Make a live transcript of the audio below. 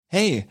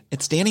Hey,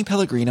 it's Danny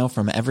Pellegrino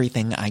from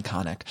Everything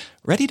Iconic.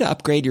 Ready to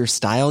upgrade your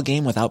style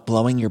game without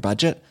blowing your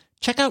budget?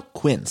 Check out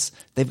Quince.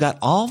 They've got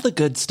all the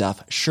good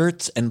stuff,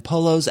 shirts and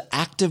polos,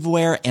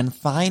 activewear, and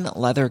fine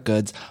leather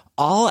goods,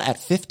 all at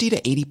 50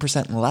 to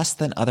 80% less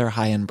than other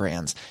high-end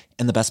brands.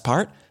 And the best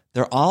part?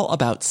 They're all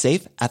about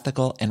safe,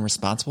 ethical, and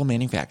responsible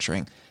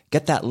manufacturing.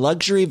 Get that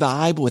luxury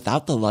vibe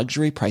without the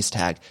luxury price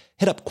tag.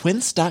 Hit up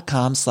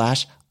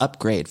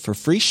quince.com/upgrade for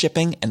free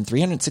shipping and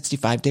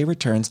 365-day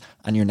returns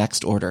on your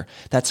next order.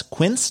 That's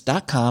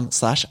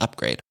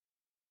quince.com/upgrade.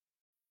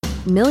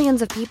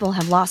 Millions of people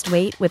have lost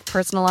weight with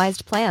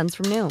personalized plans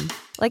from Noom.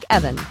 Like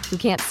Evan, who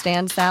can't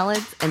stand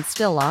salads and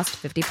still lost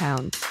 50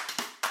 pounds.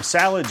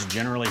 Salads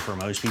generally for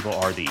most people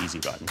are the easy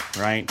button,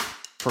 right?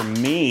 For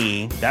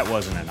me, that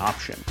wasn't an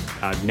option.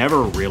 I never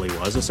really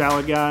was a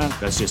salad guy.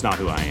 That's just not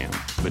who I am.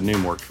 But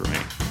Noom worked for me.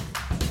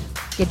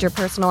 Get your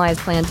personalized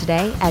plan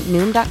today at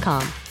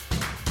Noom.com.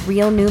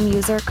 Real Noom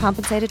user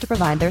compensated to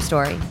provide their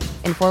story.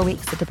 In 4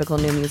 weeks, the typical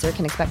Noom user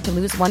can expect to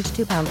lose 1 to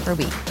 2 pounds per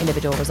week.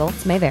 Individual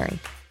results may vary.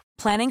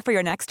 Planning for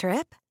your next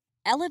trip?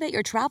 Elevate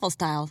your travel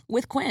style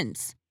with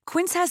Quince.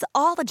 Quince has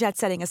all the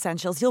jet-setting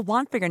essentials you'll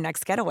want for your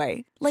next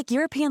getaway, like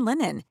European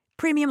linen,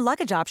 premium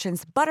luggage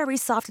options, buttery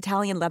soft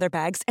Italian leather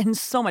bags, and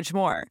so much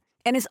more.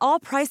 And is all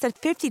priced at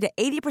 50 to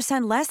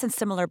 80% less than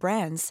similar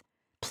brands.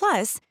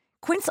 Plus,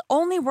 Quince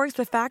only works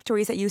with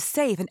factories that use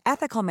safe and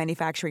ethical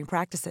manufacturing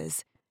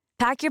practices.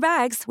 Pack your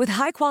bags with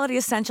high-quality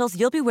essentials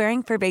you'll be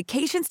wearing for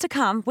vacations to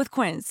come with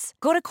Quince.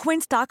 Go to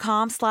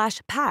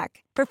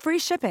quince.com/pack for free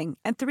shipping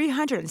and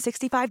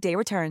 365-day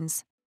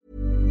returns.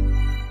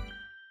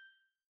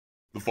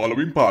 The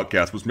following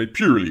podcast was made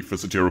purely for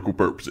satirical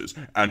purposes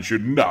and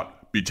should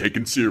not be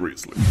taken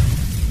seriously.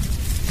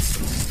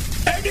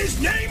 And his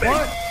name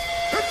What? is...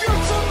 If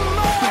you're some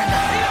man,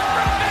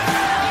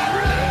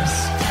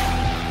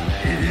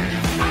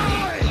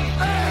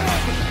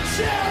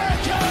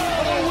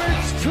 oh,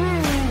 it's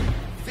true.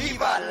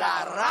 Viva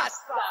la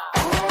raza.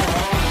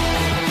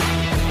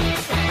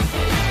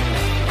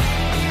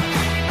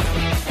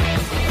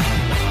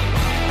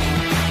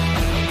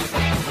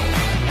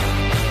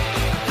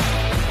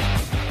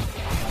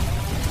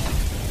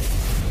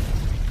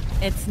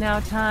 It's now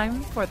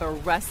time for the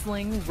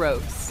Wrestling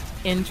Roast.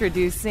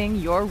 Introducing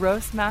your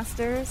roast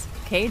masters,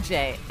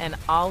 KJ and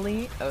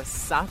Ali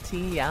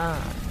Osatiyan.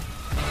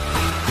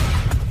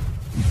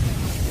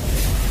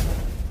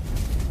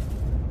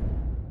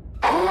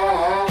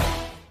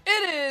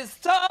 It is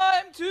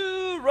time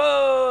to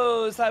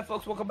roast. Hi,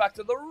 folks. Welcome back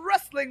to the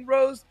Wrestling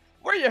Roast.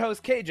 We're your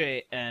hosts,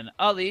 KJ and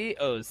Ali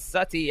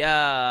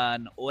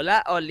Osatiyan.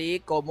 Hola,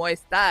 Oli. ¿Cómo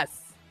estás?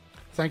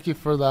 Thank you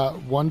for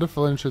that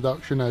wonderful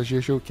introduction as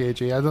usual,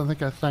 KJ. I don't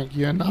think I thank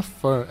you enough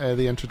for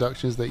the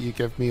introductions that you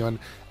give me on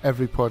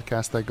every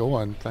podcast I go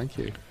on. Thank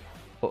you.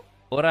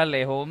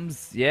 Orale,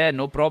 Holmes. Yeah,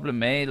 no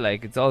problem, eh?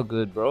 Like, it's all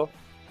good, bro.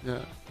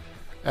 Yeah.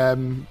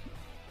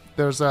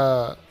 There's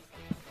a...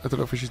 I don't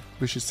know if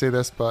we should say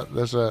this, but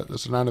there's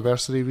an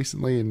anniversary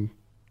recently, and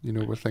you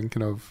know we're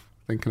thinking of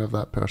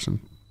that person.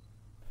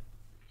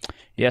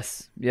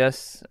 Yes.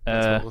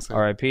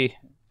 R.I.P.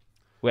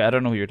 Wait, I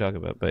don't know who you're talking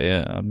about, but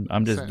yeah,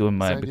 I'm just doing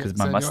my because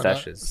my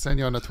mustache is. Send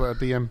you on a Twitter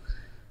DM.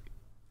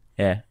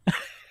 Yeah.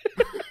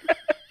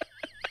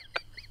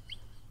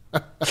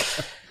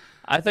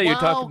 I thought you were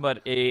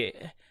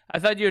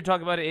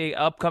talking about a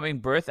upcoming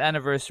birth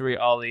anniversary,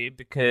 Ollie,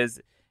 because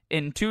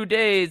in 2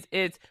 days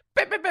it's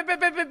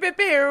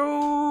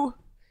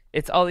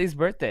Ollie's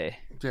birthday.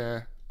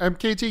 Yeah.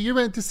 KJ, you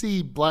went to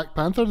see Black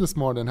Panther this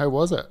morning. How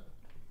was it?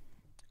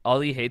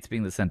 Ollie hates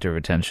being the center of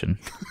attention.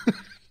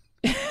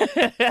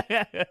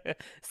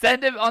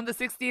 Send him on the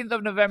 16th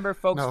of November,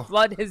 folks. No,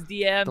 flood his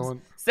DMs.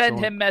 Send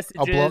him messages.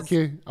 I'll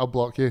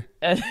block you.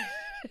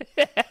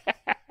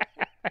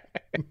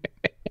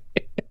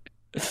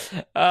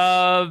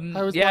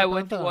 I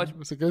went to watch.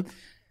 Was it good?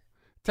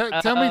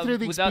 Tell me through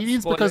the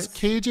experience, because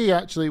KJ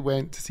actually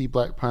went to see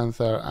Black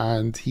Panther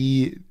and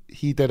he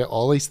did it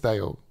Ollie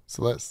style.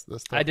 So let's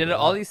I did it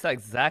Ollie style,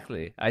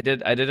 exactly. I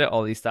did it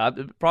Ollie style.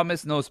 I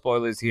promise no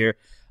spoilers here.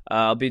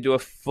 I'll be doing a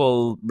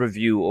full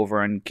review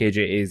over on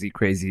KJ AZ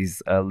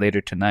Crazies later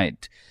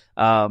tonight.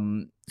 Where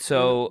is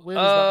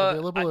that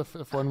available?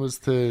 If one was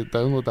to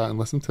download that and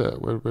listen to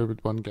it, where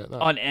would one get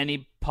that? On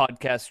any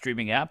podcast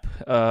streaming app,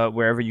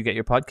 wherever you get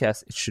your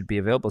podcast, it should be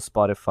available.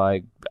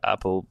 Spotify,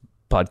 Apple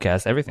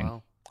Podcasts, everything.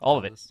 Wow. All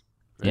of it.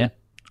 Yeah.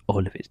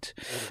 All of it.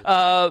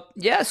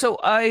 So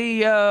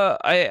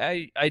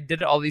I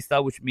did it all these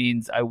style, which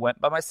means I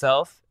went by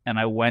myself and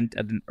I went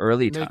at an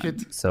early time.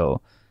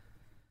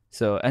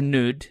 So a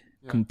nude,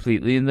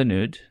 completely in the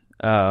nude.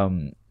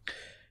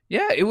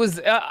 It was.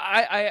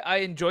 I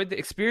enjoyed the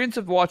experience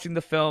of watching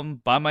the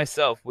film by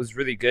myself. Was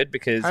really good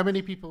because how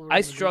many people? I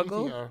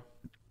struggle.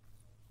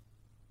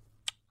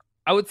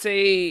 I would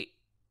say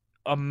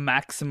a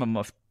maximum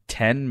of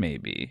 10,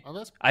 maybe. Oh,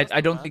 that's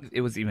I don't think it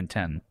was even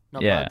 10.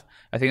 Not bad.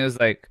 I think it was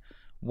like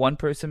one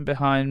person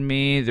behind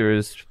me.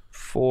 There's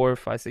 4,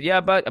 5, 6. Yeah,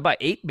 about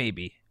 8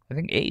 maybe. I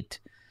think 8.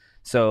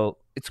 So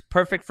it's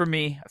perfect for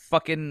me.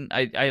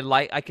 I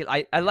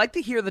like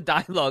to hear the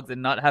dialogues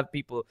and not have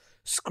people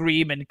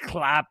scream and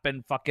clap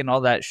and fucking all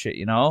that shit,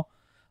 you know?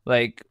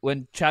 Like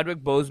when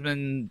Chadwick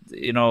Boseman,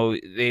 you know,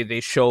 they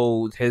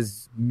showed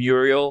his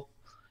mural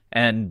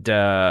and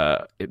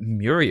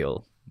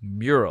mural.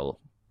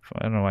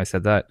 I don't know why I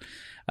said that.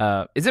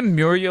 Isn't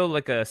Muriel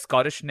like a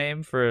Scottish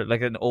name for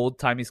like an old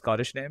timey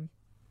Scottish name?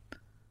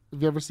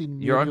 Have you ever seen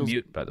You're on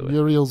mute, by the way.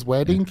 Muriel's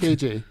Wedding,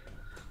 KJ?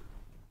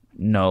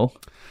 No.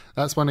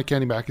 That's one of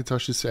Kenny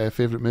McIntosh's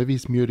favourite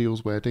movies,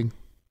 Muriel's Wedding.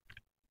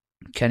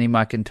 Kenny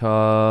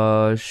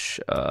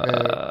McIntosh.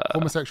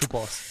 Homosexual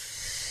boss.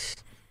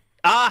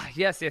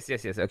 Yes.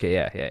 Okay,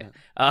 yeah.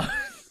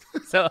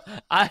 So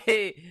I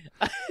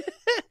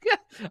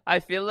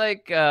feel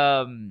like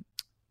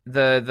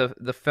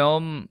the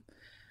film.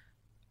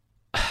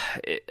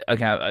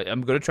 Okay,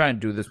 I'm gonna try and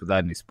do this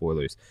without any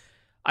spoilers.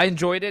 I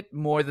enjoyed it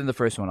more than the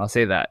first one. I'll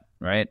say that,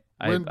 right?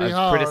 I've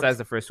criticized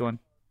the first one.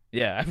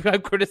 Yeah,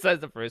 I've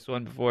criticized the first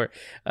one before.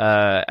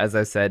 As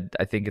I said,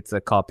 I think it's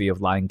a copy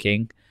of Lion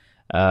King,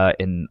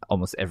 in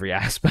almost every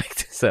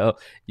aspect. So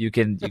you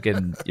can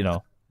you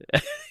know.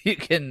 You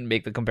can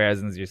make the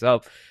comparisons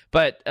yourself,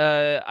 but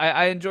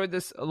I enjoyed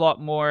this a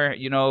lot more.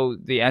 You know,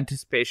 the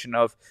anticipation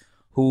of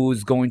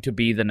who's going to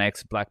be the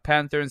next Black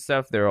Panther and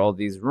stuff. There are all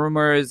these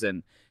rumors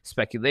and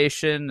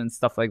speculation and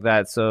stuff like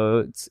that.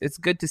 So it's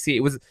good to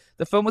see.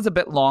 The film was a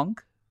bit long,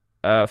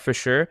 for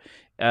sure.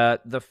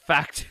 The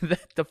fact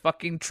that the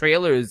fucking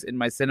trailers in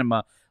my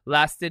cinema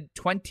lasted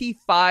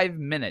 25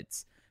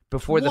 minutes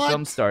before the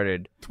film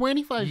started.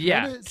 25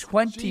 minutes?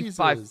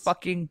 25 Jesus.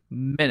 fucking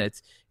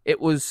minutes. It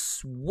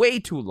was way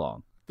too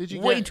long.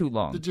 Too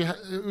long. Did you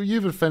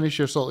even finish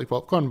your salty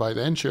popcorn by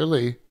then,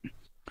 surely?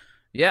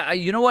 Yeah,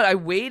 you know what? I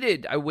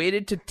waited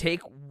to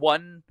take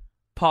one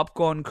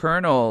popcorn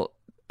kernel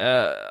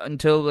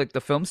until like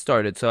the film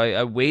started. So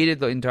I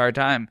waited the entire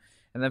time,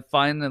 and then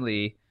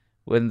finally,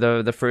 when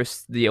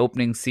the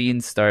opening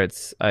scene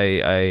starts,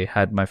 I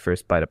had my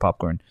first bite of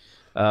popcorn,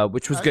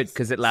 which was good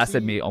because it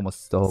lasted me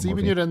almost the whole movie. See,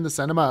 when you're in the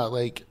cinema,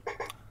 like,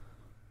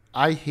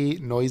 I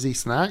hate noisy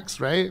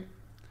snacks, right?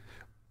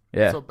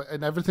 Yeah. So,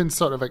 and everything's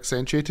sort of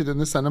accentuated in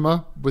the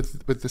cinema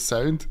with the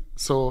sound.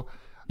 So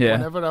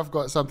whenever I've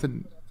got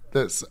something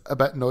that's a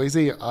bit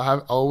noisy, I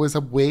always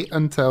wait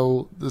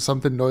until there's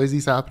something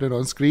noisy's happening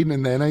on screen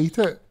and then I eat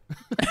it.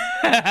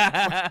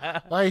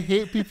 I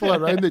hate people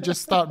around that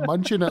just start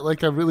munching at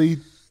like a really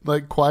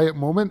like quiet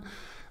moment.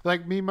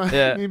 Like me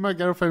and my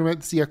girlfriend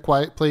went to see A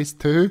Quiet Place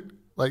 2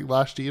 like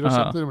last year or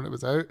something when it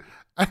was out.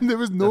 And there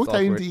was no That's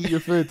time awkward. to eat your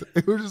food.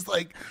 It was just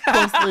like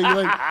constantly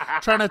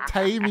like trying to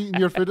time eating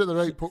your food at the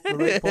right point.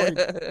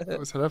 It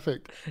was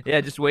horrific.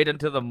 Yeah, just wait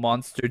until the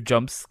monster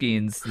jump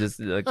scenes just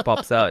like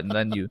pops out, and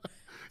then you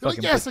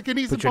fucking Yes, I can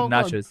eat put some your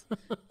popcorn.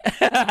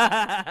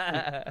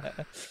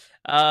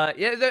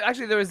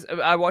 nachos. There was.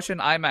 I watched in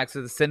IMAX,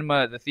 so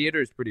the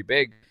theater is pretty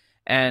big,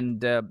 and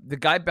the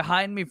guy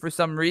behind me for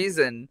some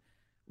reason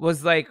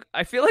was like,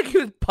 I feel like he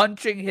was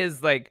punching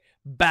his like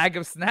bag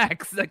of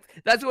snacks. Like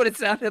that's what it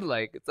sounded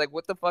like. It's like,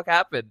 what the fuck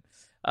happened?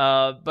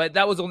 But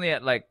that was only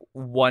at like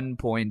one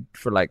point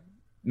for like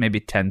maybe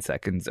 10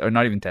 seconds, or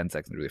not even 10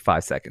 seconds, really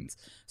 5 seconds.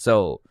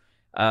 So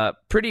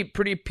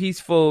pretty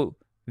peaceful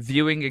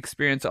viewing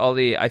experience,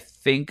 Ollie. I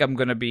think I'm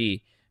gonna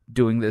be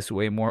doing this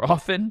way more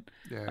often.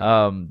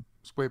 Yeah,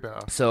 it's way better.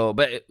 So,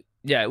 but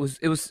it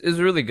was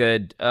really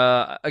good.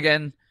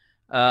 Again,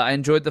 I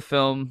enjoyed the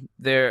film.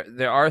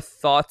 There are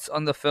thoughts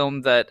on the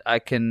film that I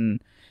can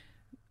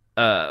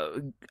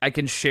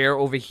share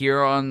over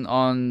here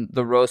on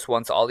the roast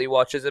once Ollie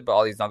watches it, but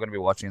Ollie's not going to be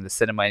watching in the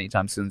cinema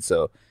anytime soon,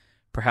 so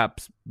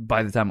perhaps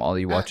by the time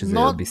Ollie watches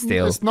it'll be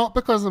stale. It's not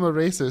because I'm a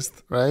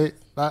racist, right?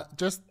 That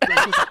just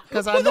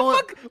because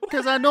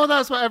I know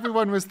that's what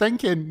everyone was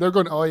thinking. They're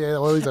going, oh yeah,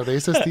 Ollie's a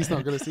racist, he's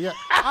not going to see it.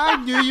 I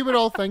knew you were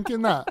all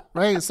thinking that,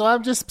 right? So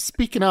I'm just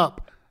speaking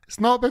up. It's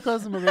not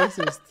because I'm a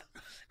racist.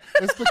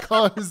 It's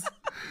because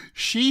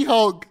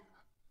She-Hulk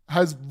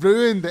has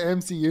ruined the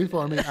MCU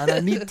for me, and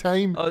I need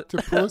time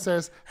to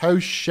process how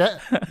shit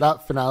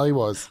that finale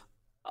was.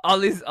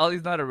 Ollie's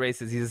not a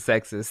racist; he's a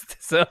sexist.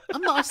 So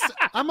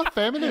I'm a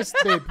feminist,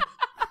 babe.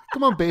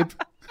 Come on, babe.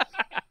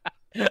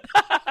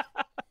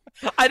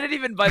 I didn't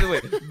even. By the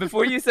way,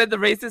 before you said the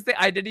racist thing,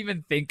 I didn't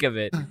even think of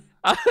it.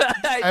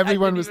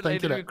 Everyone was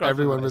thinking it.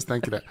 Everyone was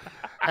thinking it.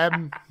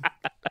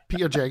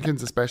 Peter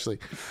Jenkins, especially.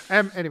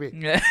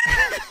 Anyway.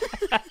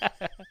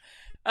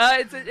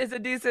 It's a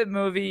decent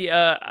movie.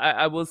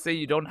 I will say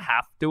you don't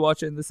have to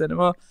watch it in the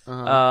cinema.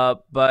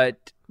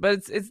 But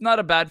it's not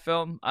a bad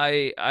film.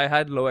 I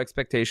had low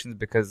expectations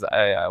because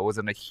I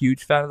wasn't a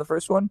huge fan of the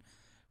first one.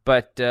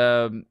 But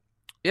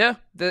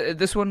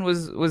this one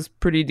was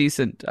pretty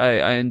decent.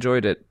 I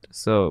enjoyed it.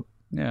 So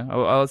yeah,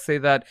 I'll say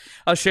that.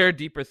 I'll share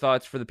deeper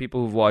thoughts for the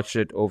people who've watched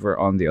it over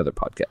on the other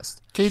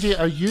podcast. KJ,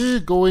 are you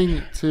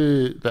going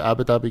to the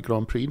Abu Dhabi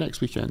Grand Prix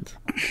next weekend?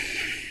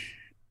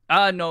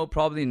 No,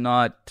 probably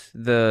not.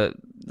 The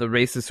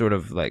race is sort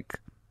of like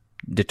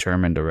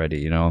determined already,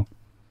 you know.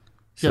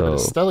 Yeah, but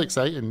it's still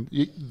exciting.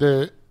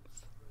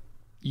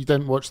 you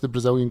didn't watch the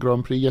Brazilian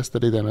Grand Prix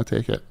yesterday, then I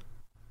take it.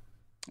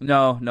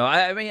 No.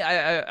 I mean,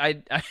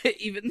 I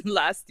even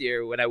last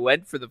year when I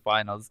went for the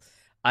finals,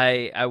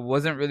 I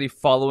wasn't really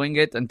following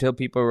it until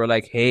people were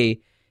like,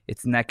 "Hey,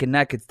 it's neck and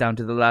neck. It's down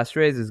to the last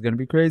race. It's gonna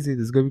be crazy.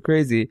 This is gonna be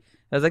crazy."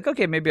 I was like,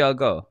 "Okay, maybe I'll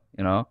go."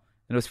 You know, and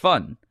it was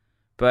fun,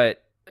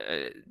 but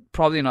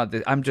probably not.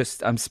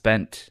 I'm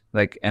spent.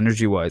 Like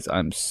energy wise,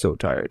 I'm so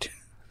tired.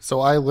 So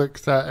I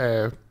looked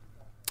at.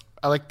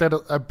 I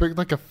booked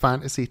like a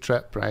fantasy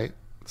trip, right?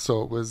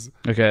 So it was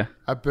okay.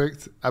 I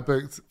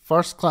booked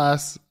first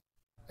class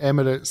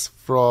Emirates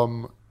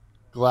from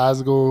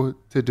Glasgow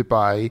to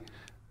Dubai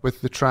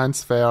with the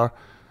transfer,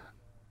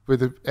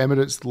 with the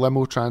Emirates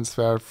limo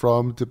transfer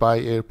from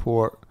Dubai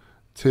airport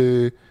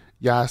to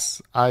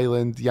Yas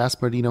Island, Yas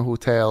Marina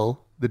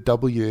Hotel, the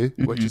W,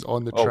 which is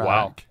on the track,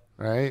 wow.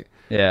 right?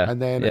 Yeah.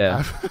 And then,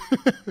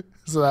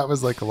 so that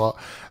was like a lot.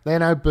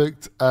 Then I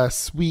booked a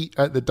suite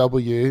at the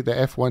W, the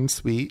F1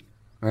 suite,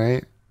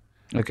 right?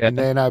 Okay. And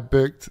then I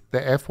booked the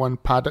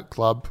F1 Paddock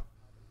Club.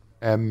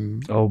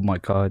 Oh my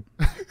God.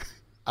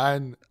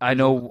 And I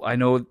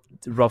know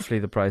roughly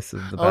the price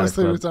of the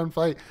honestly Paddock return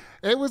flight.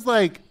 It was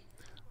like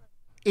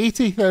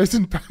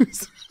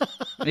 £80,000.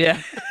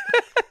 Yeah.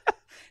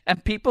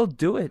 And people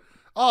do it.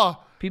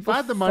 Oh, people if I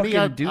had the money,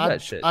 I'd do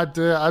that shit. I'd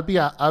do it. I'd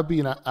be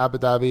in Abu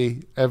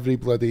Dhabi every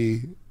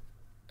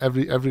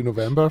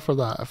November for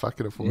that if I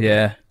could afford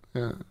it.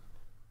 Yeah.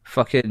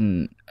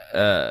 Fucking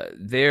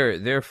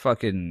they're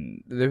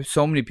fucking, there's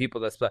so many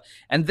people that split.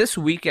 And this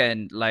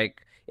weekend,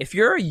 like, if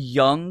you're a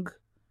young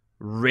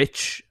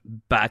rich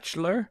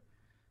bachelor,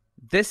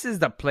 this is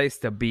the place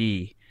to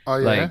be. Oh,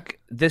 yeah? Like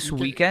this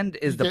weekend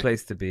is the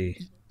place to be.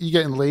 You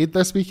getting laid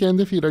this weekend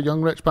if you're a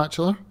young rich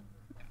bachelor?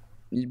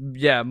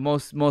 Yeah,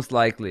 most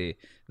likely.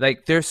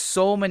 Like there's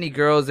so many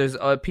girls. There's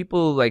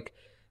people like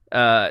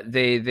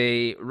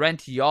they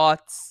rent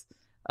yachts.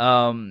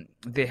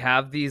 They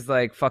have these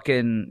like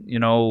fucking, you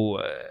know,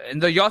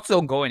 and the yachts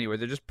don't go anywhere.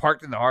 They're just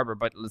parked in the harbor,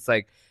 but it's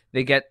like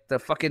they get the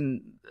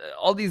fucking,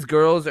 all these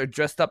girls are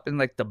dressed up in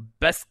like the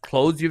best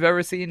clothes you've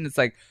ever seen. It's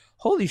like,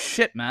 holy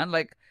shit, man.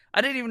 Like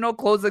I didn't even know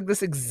clothes like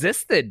this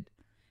existed.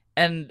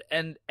 And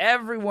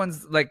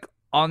everyone's like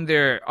on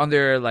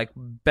their like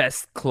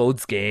best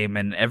clothes game,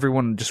 and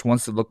everyone just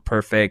wants to look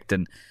perfect.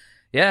 And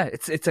yeah,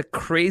 it's a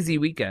crazy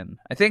weekend.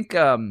 I think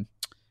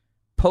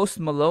Post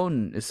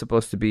Malone is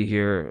supposed to be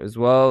here as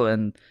well,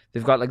 and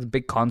they've got like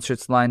big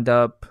concerts lined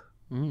up.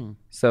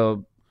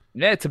 So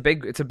yeah, it's a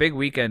big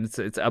weekend.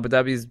 It's Abu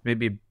Dhabi's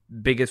maybe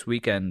biggest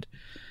weekend.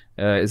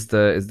 Is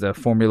the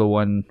Formula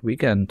One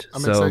weekend.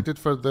 I'm excited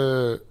for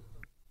the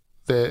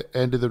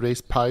end of the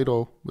race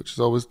pyro, which is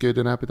always good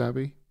in Abu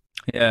Dhabi.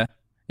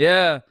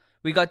 Yeah.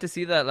 We got to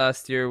see that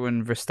last year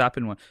when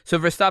Verstappen won. So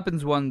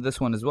Verstappen's won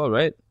this one as well,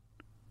 right?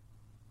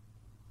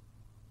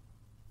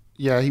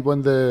 Yeah, he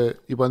won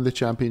the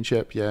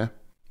championship. Yeah.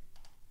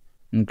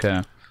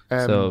 Okay.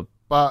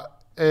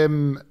 But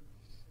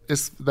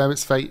it's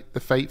the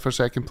fight for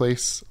second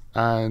place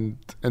and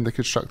in the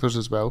constructors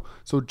as well.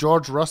 So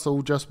George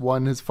Russell just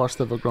won his first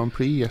ever Grand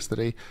Prix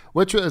yesterday,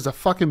 which was a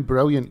fucking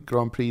brilliant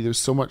Grand Prix. There's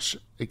so much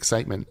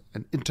excitement.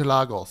 And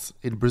Interlagos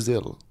in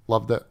Brazil,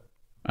 loved it.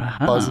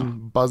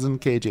 Buzzing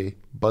KJ,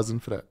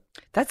 buzzing for it.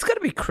 That's gotta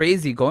be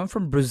crazy going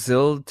from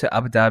Brazil to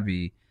Abu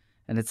Dhabi,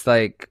 and it's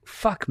like,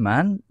 fuck,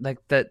 man,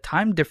 like the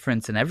time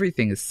difference and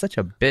everything is such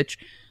a bitch.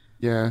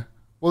 Yeah.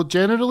 Well,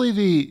 generally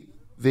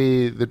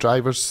the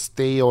drivers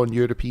stay on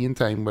European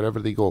time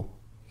wherever they go.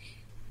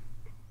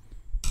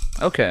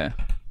 Okay.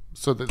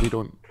 So that they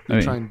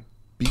try and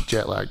beat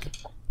jet lag.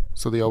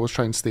 So they always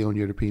try and stay on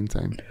European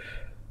time.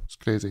 It's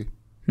crazy.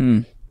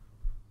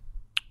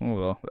 Oh,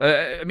 well.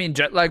 I mean,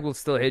 jet lag will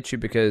still hit you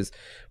because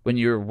when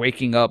you're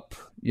waking up,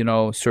 you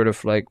know, sort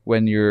of like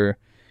when you're,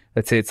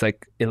 let's say it's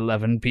like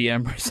 11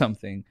 p.m. or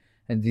something,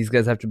 and these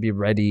guys have to be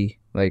ready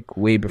like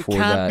way before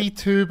that. It can't be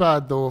too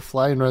bad though,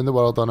 flying around the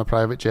world on a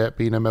private jet,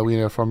 being a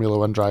millionaire Formula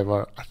One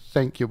driver. I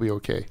think you'll be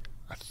okay.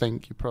 I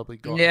think you probably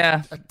got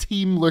a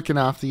team looking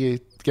after you,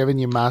 giving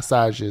you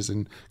massages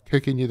and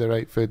cooking you the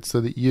right food so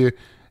that you're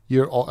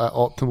at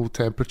optimal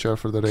temperature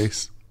for the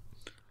race.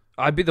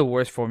 I'd be the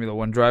worst Formula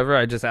One driver.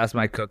 I just ask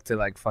my cook to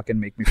like fucking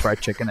make me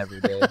fried chicken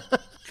every day.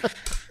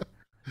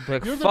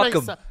 Like, you're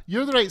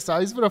the right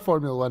size for a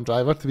Formula One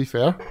driver, to be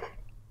fair.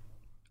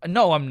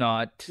 No, I'm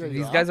not. Yeah,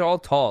 these guys are all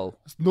tall.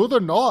 No, they're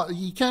not.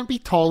 You can't be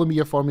tall and be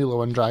a Formula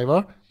One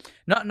driver.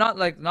 Not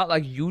like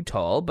you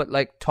tall, but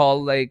like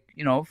tall, like,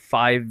 you know,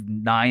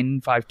 5'9",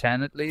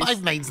 5'10" at least.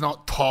 5'9's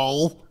not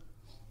tall.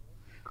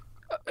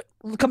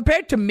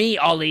 Compared to me,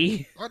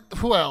 Ollie.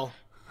 Well.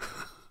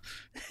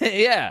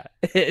 Yeah,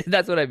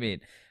 that's what I mean.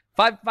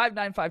 5'9",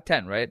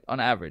 5'10", right? On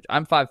average.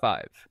 I'm 5'5".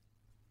 Are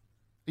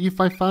you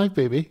 5'5",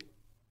 baby?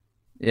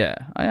 Yeah,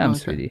 I am,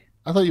 sweetie.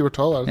 I thought you were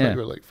taller. I thought you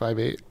were like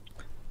 5'8".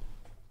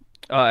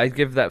 I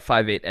give that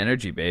 5'8"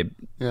 energy, babe.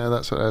 Yeah,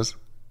 that's what it is.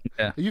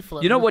 Yeah. Are you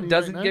you know what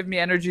doesn't give me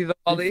energy, though,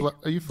 Ollie?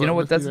 Are you know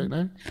what doesn't?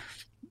 Right now?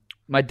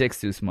 My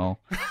dick's too small.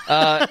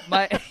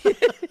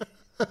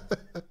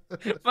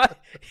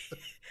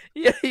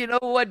 You know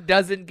what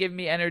doesn't give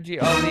me energy,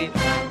 Ollie?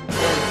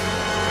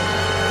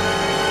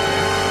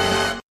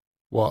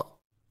 What?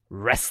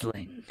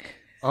 Wrestling.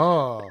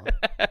 Oh.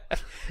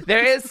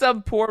 There is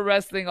some poor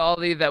wrestling,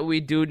 Ollie, that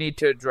we do need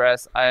to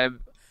address.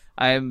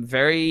 I'm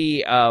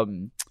very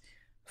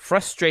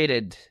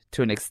frustrated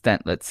to an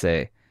extent, let's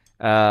say.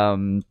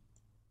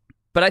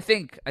 But I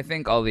think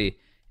Ollie,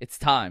 it's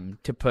time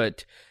to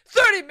put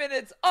 30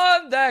 minutes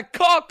on that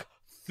cock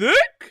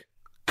thick.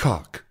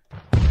 Cock.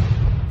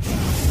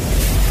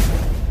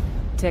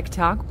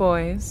 TikTok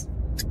boys.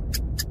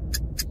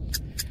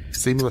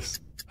 Seamless.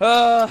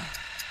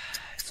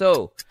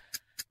 So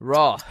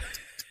Raw,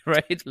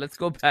 right? Let's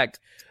go back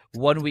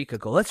 1 week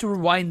ago. Let's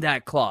rewind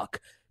that clock.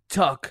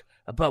 Talk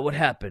about what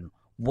happened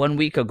 1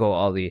 week ago,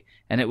 Ollie.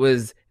 And it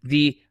was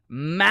the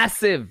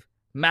massive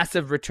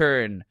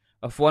return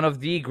of one of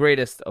the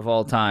greatest of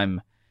all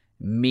time,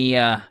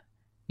 Mia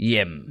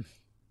Yim.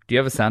 Do you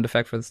have a sound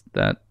effect for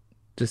that?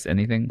 Just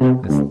anything?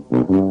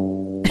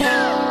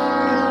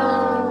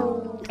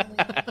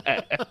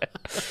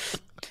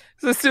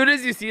 So as soon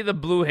as you see the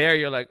blue hair,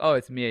 you're like, oh,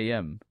 it's Mia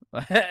Yim.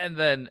 and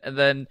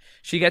then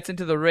she gets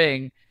into the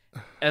ring,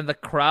 and the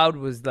crowd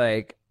was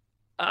like,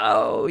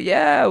 oh,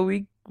 yeah,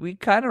 we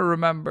kind of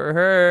remember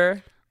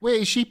her.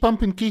 Wait, is she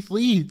pumping Keith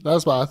Lee?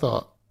 That's what I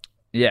thought.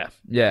 Yeah.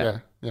 Yeah,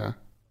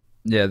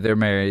 they're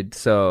married.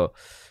 So,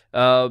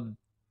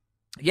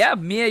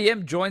 Mia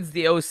Yim joins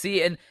the OC,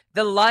 and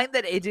the line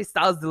that AJ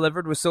Styles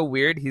delivered was so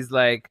weird. He's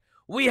like,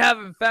 we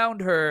haven't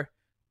found her,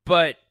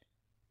 but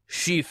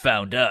she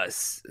found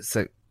us. It's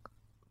like,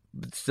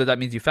 so that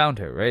means you found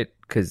her, right?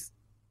 Because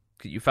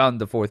you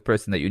found the fourth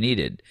person that you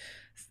needed.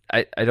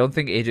 I don't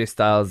think AJ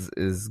Styles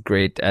is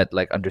great at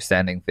like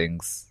understanding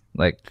things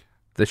like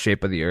the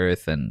shape of the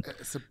earth and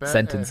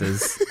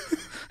sentences.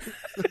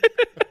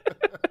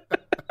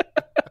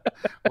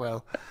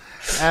 Well,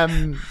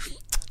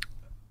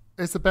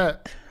 it's a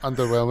bit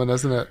underwhelming,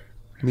 isn't it?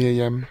 Mia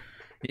Yim.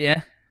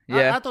 Yeah.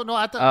 I don't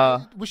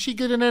know. Was she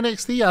good in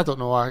NXT? I don't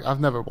know. I've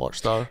never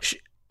watched her.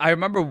 I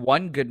remember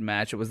one good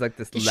match. It was like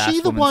this Is last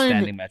she the woman one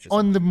standing match.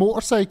 on the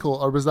motorcycle,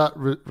 or was that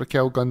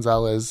Raquel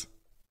Gonzalez?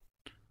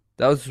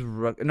 That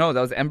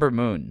was Ember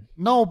Moon.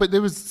 No, but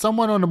there was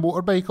someone on a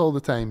motorbike all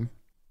the time.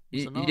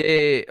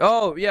 Yeah.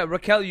 Oh, yeah.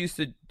 Raquel used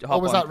to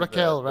hop was that onto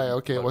Raquel? Right,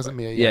 okay. It wasn't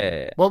Mia Yim.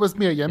 Yeah. What was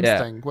Mia Yim's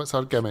thing? What's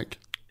her gimmick?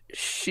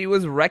 She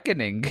was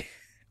Reckoning.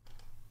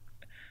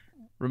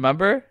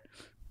 Remember?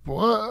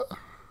 What?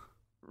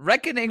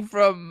 Reckoning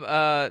from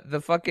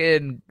the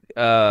fucking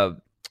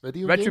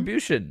Video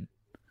Retribution. Game?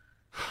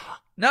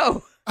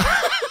 No.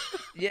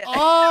 Yeah.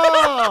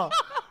 Oh,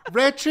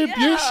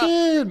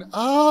 Retribution. Yeah.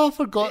 Oh, I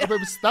forgot. Yeah.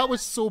 That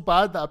was so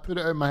bad that I put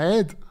it out of my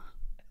head.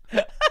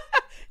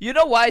 You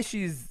know why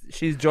she's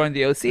joined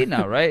the OC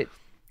now, right?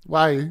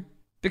 Why?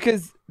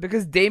 Because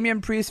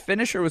Damian Priest's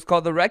finisher was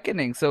called the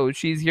Reckoning, so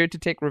she's here to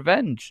take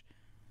revenge.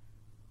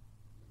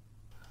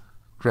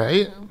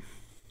 Right.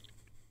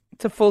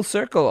 It's a full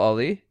circle,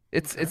 Ollie.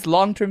 It's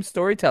long-term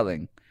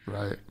storytelling.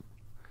 Right.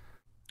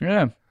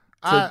 Yeah.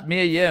 So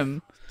Mia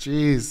Yim.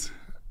 Jeez.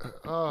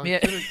 Oh, Mia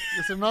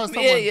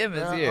Yim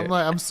is here.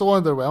 I'm so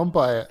underwhelmed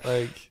by it.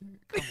 Like,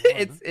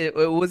 it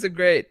wasn't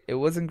great. It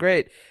wasn't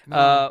great.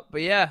 But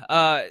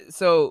yeah.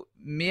 So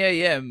Mia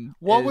Yim.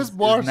 What was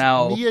worse,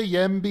 Mia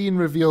Yim being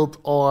revealed,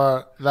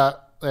 or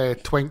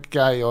that twink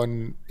guy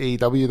on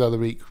AEW the other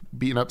week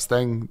beating up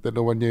Sting that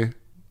no one knew?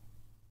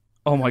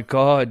 Oh my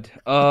god.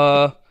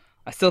 I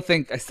still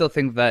think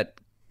that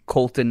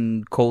Colt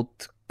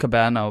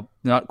Cabana,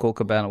 not Colt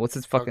Cabana. What's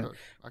his fucking?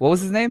 What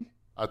was his name?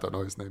 I don't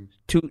know his name.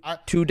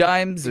 Two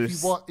dimes or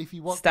if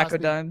you walk stack of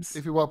dimes.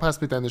 If you walk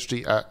past me down the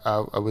street,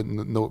 I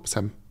wouldn't know it was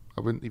him.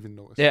 I wouldn't even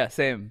notice. Yeah,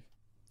 same.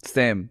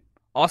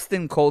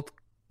 Austin Colt.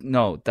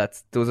 No,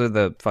 those are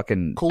the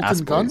fucking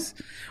Colton Gunn.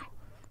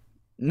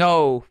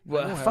 No,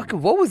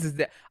 fucking what was his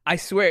name? I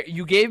swear,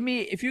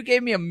 if you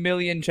gave me a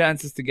million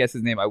chances to guess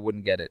his name, I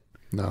wouldn't get it.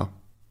 No.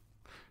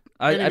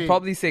 I'd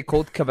probably say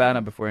Colt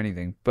Cabana before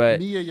anything, but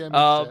Mia Yim,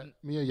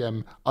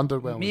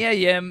 underwhelming. Mia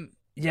Yim,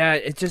 yeah,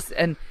 it just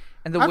and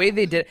the way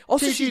they did.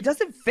 Also, she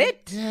doesn't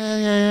fit.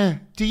 Yeah.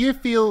 Do you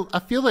feel? I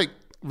feel like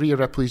Rhea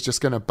Ripley's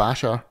just gonna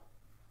bash her.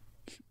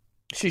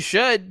 She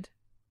should.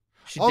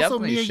 She also,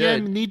 Mia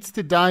Yim needs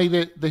to dye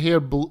the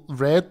hair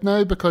red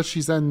now because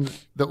she's in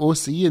the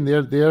OC and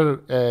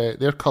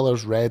their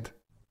color's red.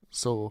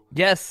 So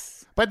yes.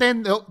 But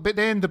then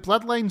the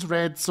bloodline's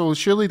red, so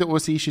surely the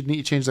OC should need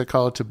to change their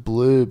color to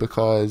blue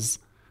because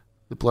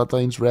the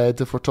bloodline's red.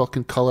 If we're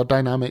talking color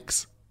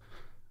dynamics,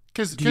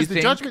 because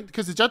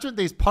the Judgment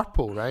Day is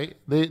purple, right?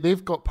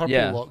 They've got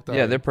purple locked down.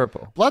 Yeah, they're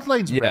purple.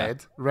 Bloodline's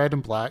red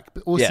and black,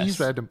 but OC's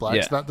red and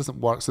black, so that doesn't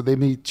work. So they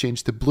may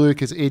change to blue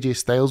because AJ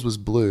Styles was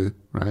blue,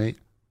 right?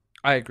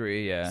 I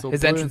agree. Yeah, so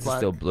his entrance is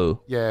still blue.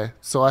 Yeah,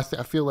 so I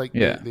feel like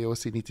the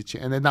OC need to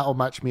change, and then that'll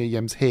match Mia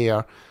Yim's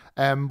hair.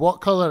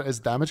 What color is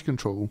Damage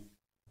Control?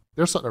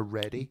 They're sort of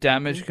reddy.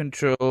 Damage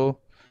Control.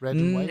 Red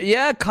and white?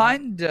 Yeah,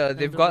 kinda.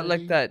 They've got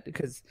like that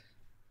because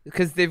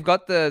they've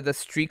got the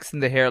streaks in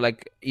the hair.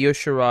 Like Io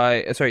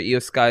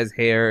Skai's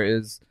hair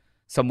is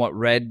somewhat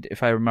red,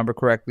 if I remember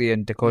correctly,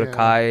 and Dakota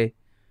Kai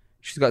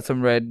She's got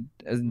some red,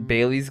 and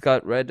Bailey's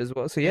got red as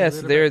well. So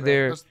yes, they're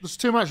they're there's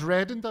too much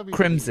red in WWE.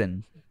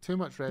 crimson. Too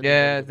much red.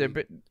 Yeah,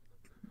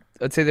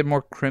 I'd say they're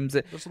more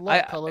crimson. There's a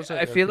lot of colors.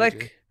 I feel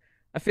like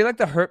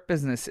the Hurt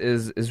business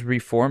is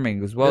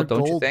reforming as well. They're don't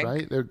gold, you think?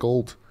 Right? They're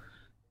gold.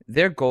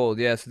 They're gold.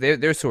 Yes,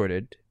 they're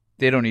sorted.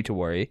 They don't need to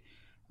worry.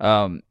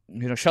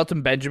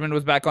 Shelton Benjamin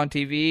was back on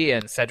TV,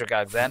 and Cedric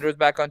Alexander was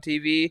back on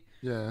TV.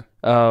 Yeah.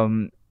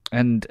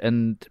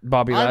 And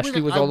Bobby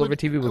Lashley was all over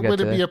TV. We'll get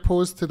to be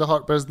opposed to the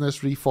Hurt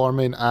business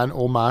reforming and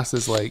Omos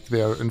is like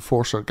their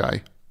enforcer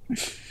guy.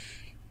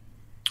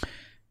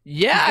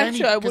 Yeah,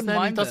 actually, I wouldn't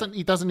mind.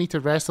 He doesn't need to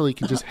wrestle. He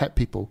can just hit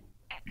people.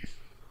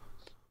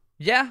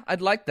 Yeah,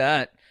 I'd like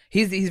that.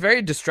 He's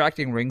very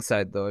distracting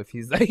ringside though. If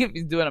he's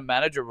doing a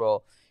manager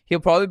role, he'll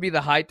probably be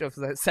the height of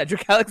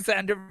Cedric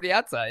Alexander from the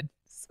outside.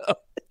 So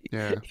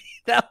yeah,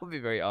 that would be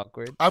very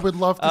awkward. I would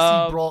love to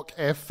see Brock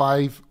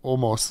F5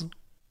 Omos.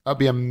 That'd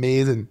be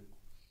amazing.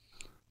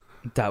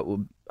 That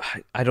would.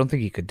 I don't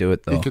think he could do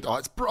it though.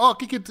 It's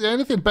Brock. He could do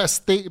anything. Bit of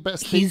steak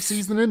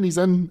seasoning. He's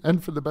in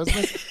for the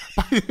business.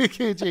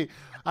 KJ,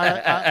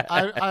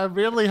 I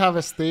rarely have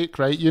a steak,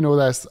 right? You know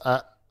this.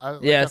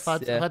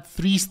 I've had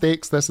 3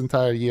 steaks this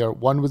entire year.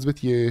 One was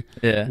with you.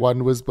 Yeah.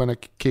 One was when I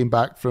came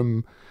back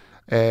from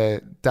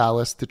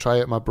Dallas to try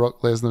out my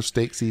Brock Lesnar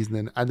steak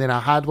seasoning, and then I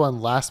had one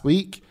last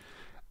week,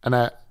 and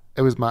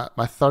it was my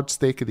 3rd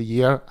steak of the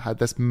year. I had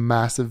this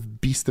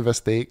massive beast of a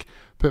steak.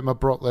 Put my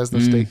Brock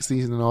Lesnar steak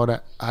seasoning on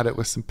it. Had it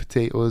with some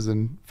potatoes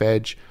and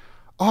veg.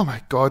 Oh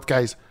my God,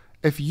 guys!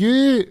 If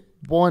you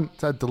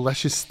want a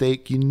delicious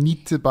steak, you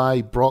need to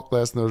buy Brock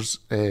Lesnar's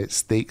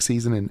steak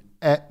seasoning.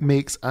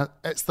 It's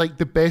like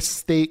the best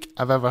steak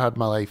I've ever had in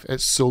my life.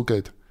 It's so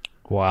good.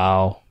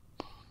 Wow.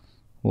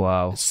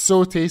 It's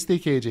so tasty,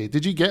 KJ.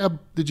 Did you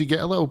get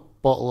a little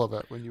bottle of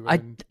it when you were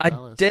in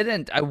Dallas? I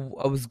didn't. I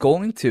was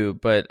going to,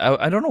 but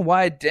I don't know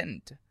why I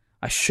didn't.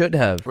 I should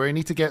have. We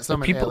need to get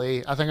some in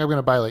LA. I think I'm going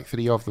to buy like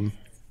 3 of them.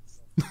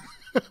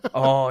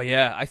 Oh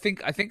yeah, I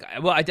think.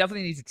 Well, I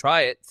definitely need to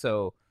try it.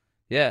 So,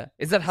 yeah,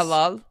 is that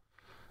halal?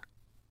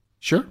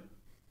 Sure.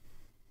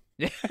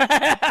 Yeah.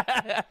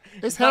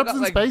 It's herbs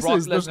and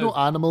spices. There's no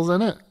animals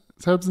in it.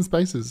 It's herbs and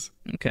spices.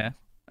 Okay.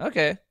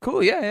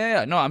 Cool.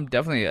 Yeah. No,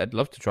 I'd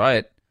love to try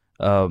it.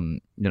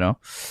 It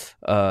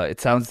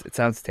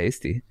sounds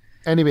tasty.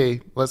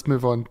 Anyway, let's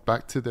move on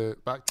back to the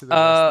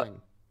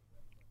wrestling.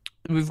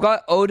 We've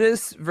got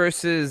Otis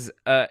versus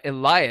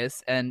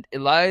Elias, and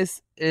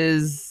Elias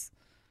is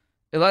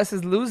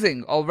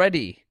losing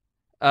already.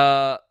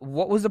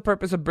 What was the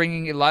purpose of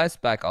bringing Elias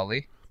back,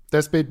 Ollie?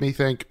 This made me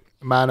think,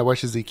 man, I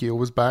wish Ezekiel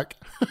was back.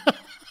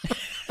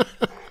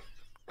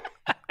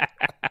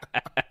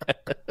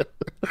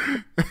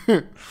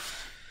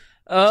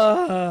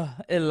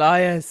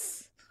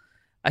 Elias.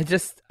 I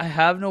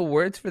have no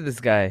words for this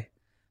guy.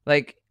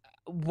 Like,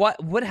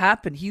 what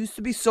happened? He used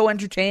to be so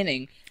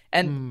entertaining,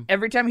 and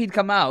every time he'd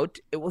come out,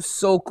 it was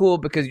so cool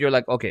because you're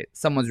like, okay,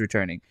 someone's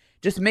returning.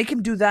 Just make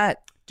him do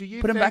that.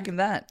 Put him back in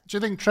that. Do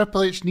you think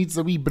Triple H needs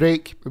a wee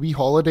break, a wee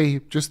holiday,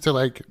 just to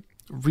like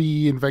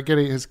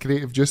reinvigorate his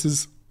creative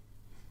juices?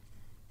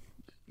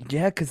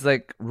 Yeah, because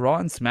like Raw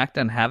and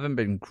SmackDown haven't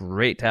been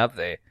great, have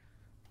they?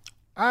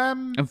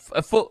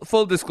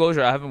 Full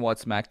disclosure, I haven't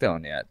watched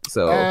SmackDown yet.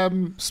 So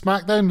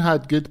SmackDown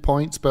had good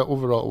points, but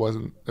overall it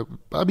wasn't.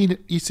 I mean,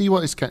 you see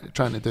what he's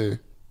trying to do.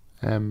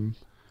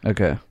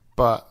 Okay,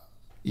 but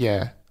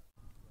yeah,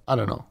 I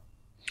don't know.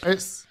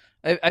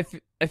 I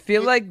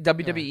feel like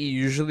WWE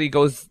usually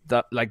goes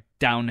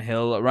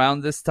downhill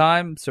around this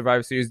time.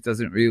 Survivor Series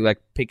doesn't really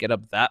like pick it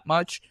up that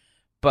much,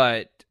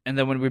 and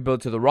then when we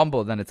build to the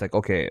Rumble, then it's like,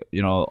 okay,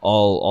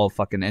 all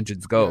fucking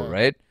engines go,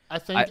 right? I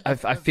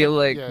feel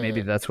like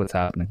maybe that's what's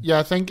happening. Yeah,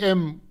 I think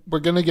we're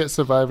gonna get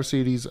Survivor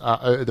Series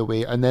out of the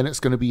way, and then it's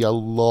gonna be a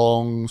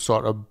long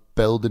sort of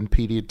building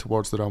period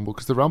towards the Rumble,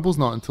 because the Rumble's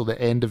not until the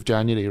end of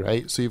January,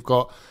 right? So you've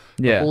got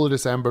the whole of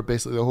December,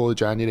 basically the whole of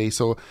January.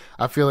 So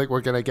I feel like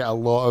we're gonna get a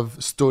lot of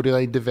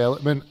storyline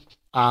development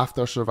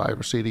after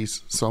Survivor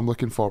Series. So I'm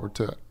looking forward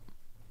to it.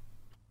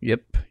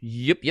 Yep.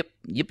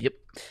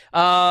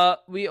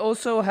 We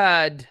also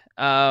had,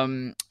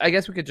 I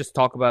guess we could just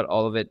talk about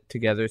all of it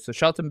together. So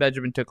Shelton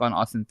Benjamin took on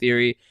Austin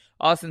Theory.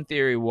 Austin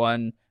Theory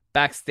won.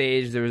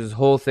 Backstage, there was this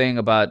whole thing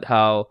about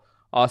how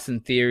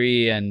Austin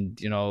Theory and,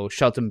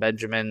 Shelton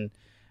Benjamin,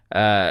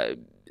 there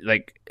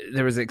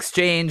was an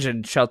exchange,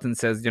 and Shelton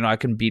says, I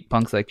can beat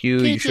punks like you.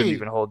 You shouldn't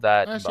even hold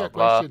that. Blah,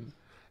 blah.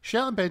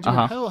 Shelton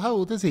Benjamin, how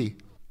old is he?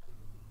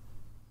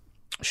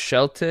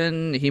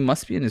 Shelton, he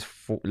must be in his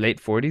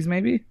late 40s,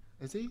 maybe?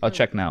 Is he? I'll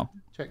check now.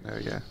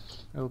 Yeah.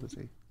 How old is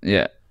he?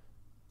 Yeah.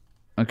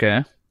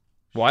 Okay.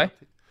 Why?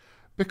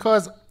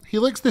 Because he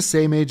looks the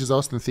same age as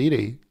Austin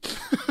Theory.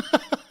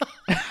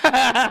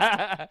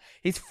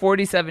 He's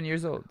 47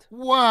 years old.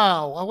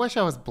 Wow. I wish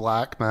I was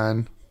black,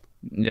 man.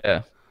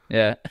 Yeah.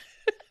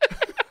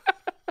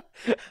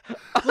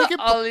 Look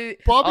at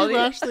Bobby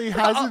Lashley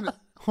hasn't...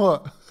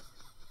 What?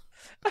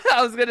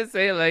 I was going to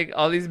say, like,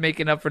 Ollie's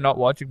making up for not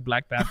watching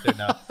Black Panther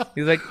now.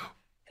 He's like,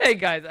 Hey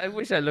guys, I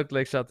wish I looked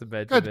like Shelton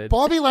Benjamin. God,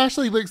 Bobby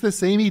Lashley looks the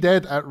same he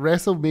did at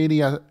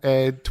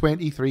WrestleMania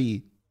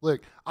 23.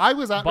 Look, I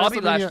was at Bobby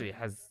WrestleMania. Lashley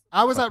has.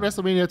 I was at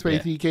WrestleMania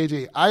 23,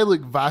 KJ. I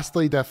look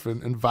vastly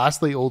different and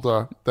vastly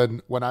older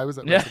than when I was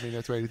at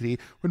WrestleMania 23.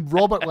 When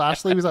Robert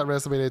Lashley was at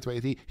WrestleMania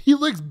 23, he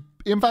looks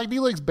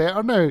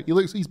better now.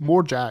 He's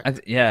more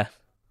jacked. Yeah,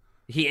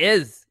 he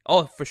is.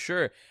 Oh, for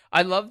sure.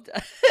 I loved.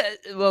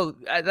 Well,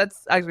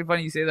 that's actually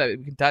funny you say that.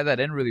 We can tie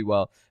that in really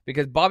well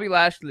because Bobby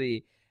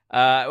Lashley,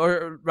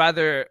 or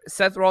rather,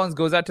 Seth Rollins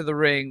goes out to the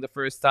ring the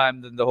first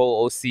time. Then the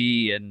whole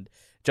OC and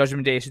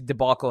Judgment Day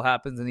debacle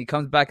happens, and he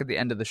comes back at the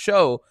end of the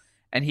show.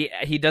 And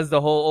he does the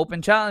whole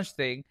open challenge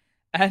thing.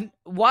 And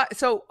why?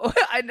 So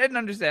I didn't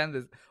understand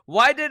this.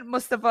 Why didn't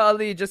Mustafa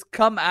Ali just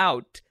come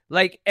out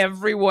like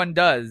everyone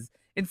does?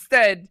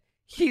 Instead,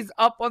 he's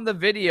up on the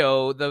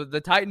video,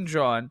 the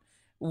Titantron,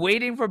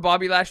 waiting for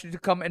Bobby Lashley to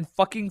come and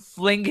fucking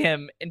fling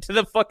him into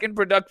the fucking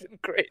production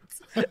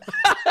crates.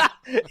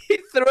 He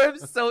threw him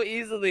so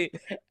easily.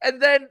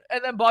 And then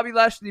Bobby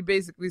Lashley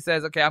basically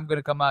says, okay, I'm going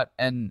to come out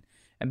and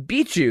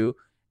beat you.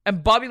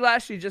 And Bobby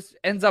Lashley just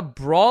ends up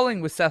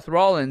brawling with Seth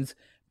Rollins,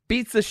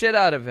 beats the shit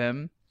out of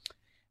him,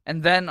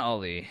 and then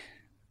Ollie.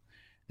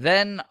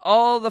 Then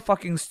all the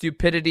fucking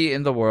stupidity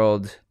in the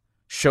world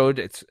showed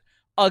its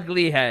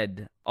ugly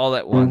head all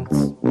at once.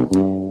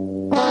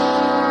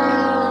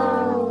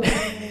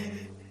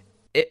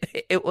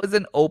 It was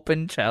an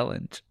open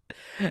challenge.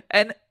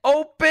 An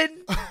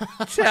open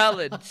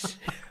challenge.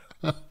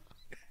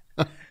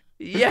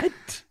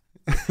 Yet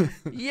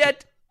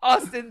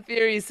Austin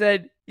Theory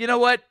said, you know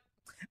what?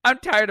 I'm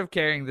tired of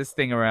carrying this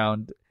thing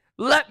around.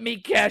 Let me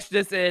cash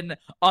this in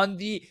on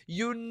the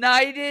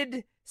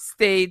United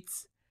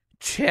States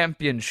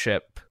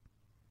Championship.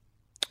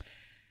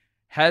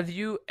 Have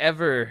you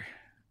ever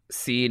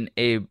seen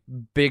a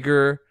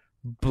bigger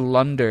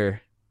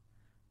blunder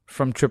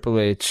from Triple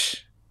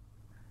H?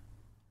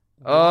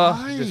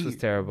 Oh, this was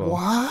terrible.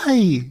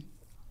 Why?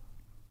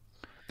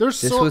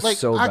 This was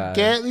so bad.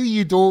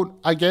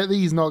 I get that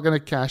he's not going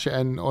to cash it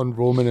in on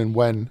Roman and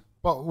win.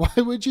 But why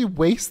would you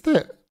waste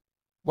it?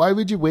 Why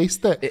would you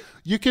waste it?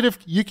 He could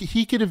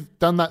have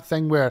done that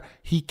thing where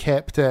he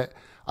kept it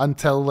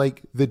until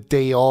like the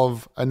day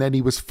of, and then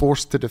he was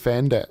forced to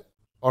defend it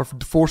or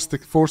forced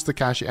to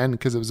cash it in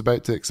because it was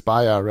about to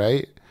expire,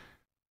 right?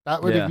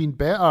 That would have been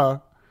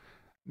better.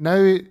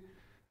 Now,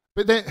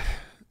 but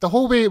the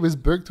whole way it was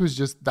booked was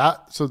just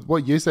that. So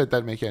what you said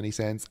didn't make any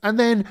sense. And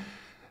then,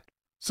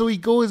 so he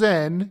goes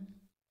in.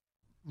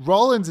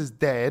 Rollins is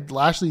dead.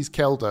 Lashley's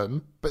killed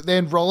him. But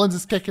then Rollins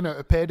is kicking out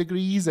of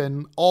pedigrees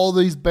and all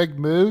these big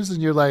moves.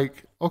 And you're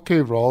like, okay,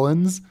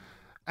 Rollins.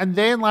 And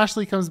then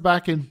Lashley comes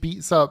back and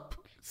beats up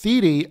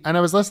Theory. And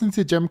I was listening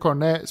to Jim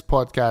Cornette's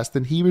podcast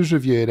and he was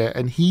reviewing it.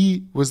 And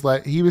he was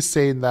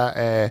saying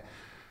that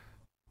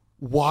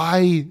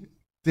why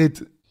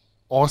did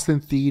Austin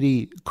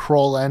Theory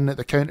crawl in at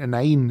the count of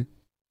 9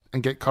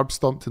 and get curb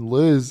stomped and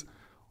lose?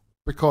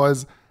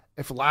 Because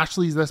if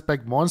Lashley's this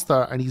big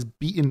monster and he's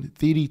beaten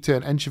Theory to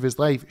an inch of his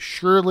life,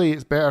 surely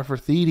it's better for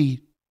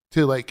Theory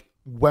to like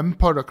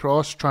whimper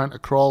across trying to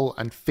crawl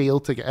and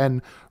fail to get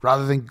in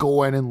rather than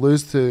go in and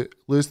lose to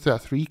a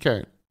 3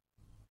 count.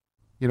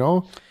 You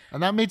know?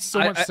 And that made so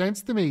much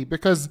sense to me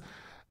because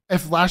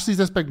if Lashley's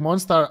this big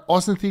monster,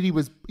 Austin Theory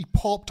he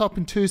popped up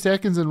in 2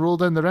 seconds and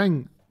rolled in the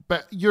ring,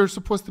 but you're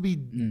supposed to be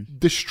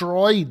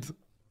destroyed.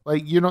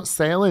 Like you're not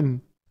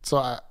selling. So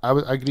I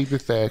agree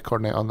with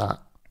Cornette on that.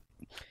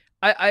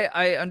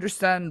 I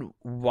understand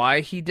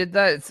why he did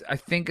that. I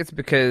think it's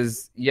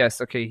because, yes,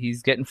 okay,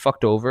 he's getting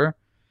fucked over.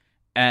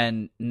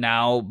 And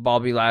now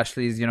Bobby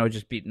Lashley's,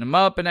 just beating him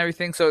up and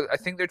everything. So I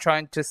think they're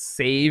trying to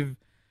save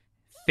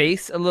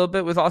face a little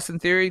bit with Austin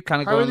Theory.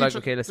 Kind of going like,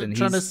 okay, listen. He's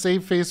trying to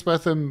save face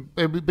with him.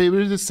 It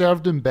would have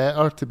served him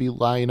better to be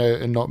lying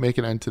out and not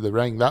making it into the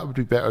ring. That would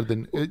be better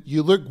than...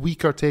 You look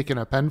weaker taking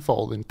a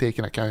pinfall than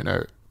taking a count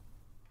out.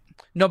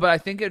 No, but I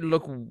think it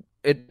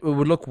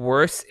would look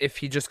worse if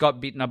he just got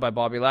beaten up by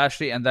Bobby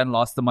Lashley and then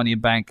lost the Money in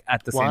Bank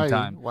at the same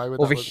time. Why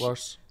would that look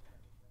worse?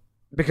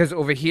 Because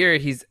over here,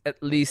 he's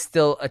at least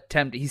still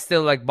attempting. He's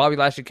still like, Bobby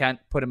Lashley can't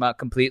put him out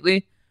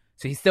completely.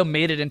 So he still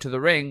made it into the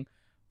ring.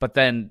 But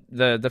then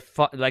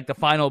the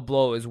final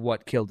blow is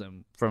what killed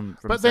him from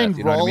But Seth,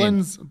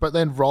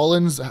 then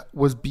Rollins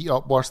was beat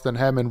up worse than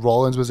him, and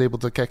Rollins was able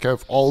to kick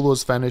out all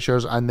those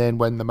finishers and then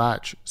win the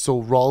match.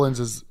 So Rollins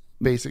is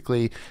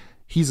basically...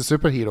 He's a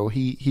superhero.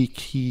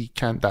 He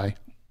can't die.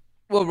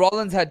 Well,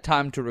 Rollins had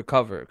time to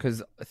recover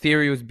because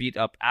Theory was beat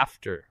up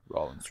after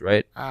Rollins,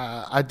 right?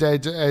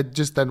 It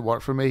just didn't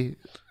work for me.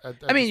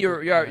 I mean,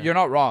 you're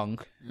not wrong.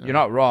 Yeah. You're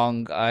not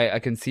wrong. I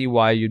can see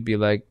why you'd be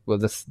like, well,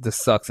 this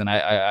sucks, and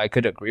I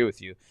could agree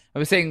with you. I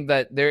was saying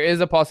that there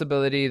is a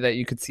possibility that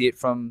you could see it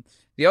from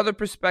the other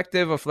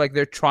perspective of like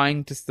they're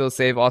trying to still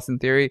save Austin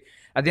Theory.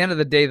 At the end of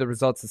the day, the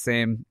result's the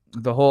same.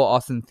 The whole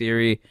Austin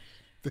Theory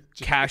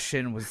cash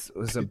in was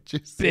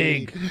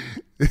big.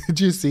 Did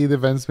you see the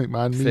Vince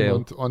McMahon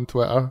meme on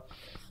Twitter?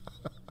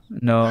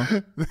 No.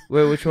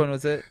 Wait, which one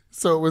was it?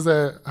 So it was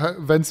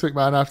Vince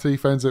McMahon after he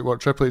finds out what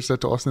Triple H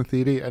said to Austin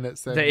Theory, and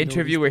it's the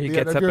interview where he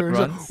gets up and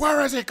runs. Like, where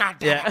is he?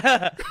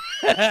 Goddamn!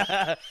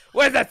 Yeah.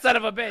 Where's that son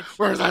of a bitch?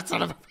 Where's that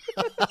son of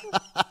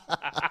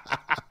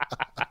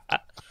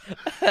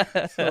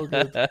a? So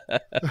good.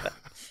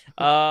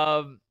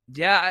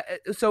 Yeah.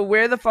 So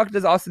where the fuck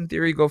does Austin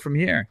Theory go from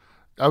here?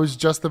 I was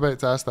just about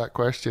to ask that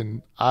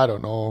question. I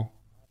don't know.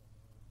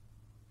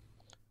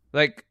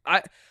 Like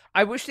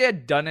I wish they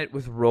had done it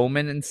with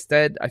Roman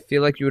instead. I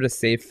feel like you would have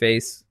saved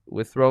face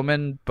with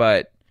Roman,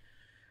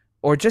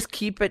 or just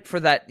keep it for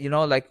that,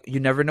 like you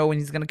never know when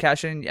he's going to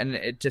cash in and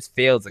it just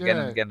fails again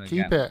and again and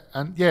keep again.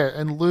 Keep it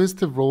and lose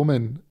to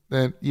Roman,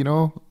 then,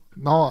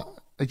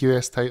 not a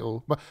US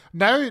title. But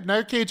now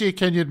KJ,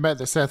 can you admit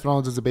that Seth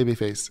Rollins is a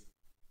babyface?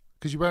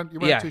 Because you weren't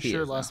too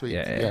sure last week.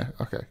 Yeah.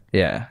 Okay.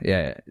 Yeah.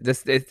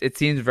 It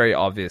seems very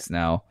obvious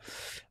now.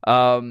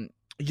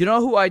 You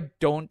know who I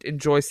don't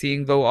enjoy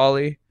seeing though,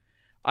 Ollie?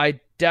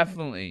 I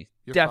definitely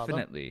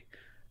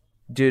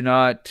do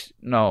not.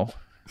 No,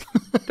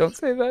 don't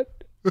say that.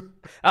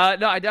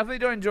 No, I definitely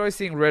don't enjoy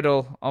seeing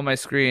Riddle on my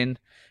screen.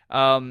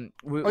 You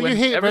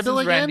hate Riddle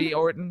again? Randy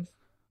Orton.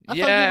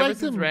 Ever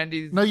since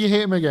Randy's. No, you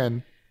hate him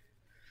again.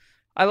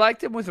 I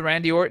liked him with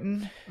Randy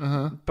Orton,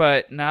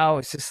 but now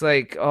it's just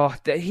like,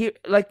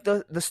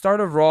 the start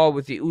of Raw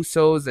with the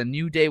Usos and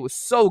New Day was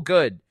so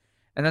good,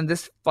 and then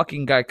this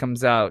fucking guy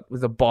comes out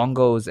with the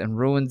bongos and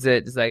ruins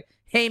it. It's like,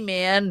 hey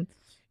man,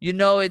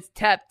 it's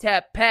tap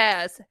tap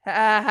pass.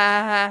 Ha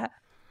ha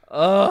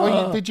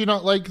ha. Did you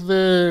not like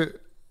the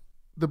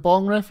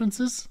bong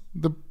references,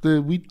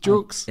 the weed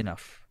jokes?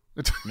 Enough.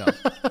 No.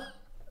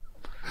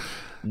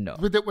 No.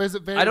 I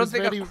don't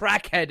think a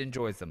crackhead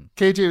enjoys them.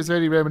 KJ was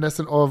very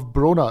reminiscent of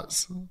Bro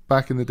Nuts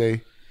back in the day.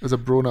 It was a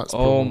Bro Nuts promo.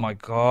 Oh my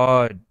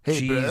god.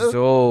 Hey, jeez,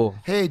 bro.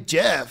 Hey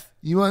Jeff,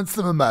 you want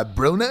some of my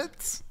Bro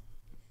Nuts?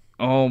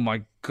 Oh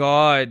my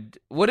god.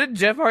 What did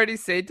Jeff Hardy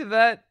say to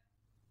that?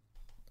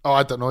 Oh,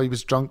 I don't know. He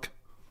was drunk.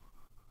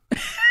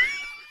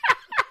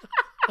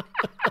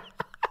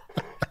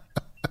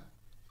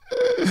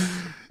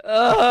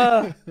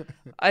 I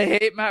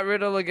hate Matt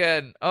Riddle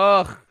again.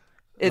 Ugh.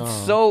 It's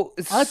so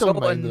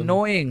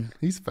annoying.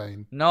 He's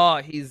fine. No,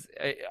 I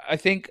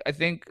think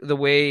the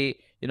way,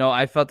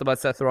 I felt about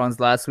Seth Rollins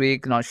last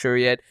week, not sure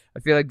yet. I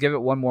feel like give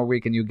it one more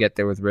week and you get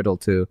there with Riddle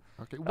too.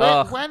 Okay.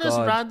 When is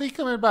Randy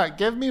coming back?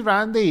 Give me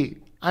Randy.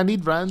 I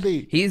need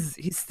Randy. He's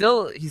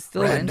still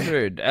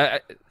injured.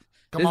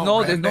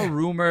 There's no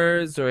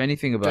rumors or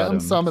anything about him. Get him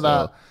some of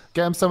that.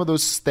 Get him some of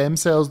those stem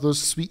cells,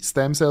 those sweet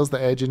stem cells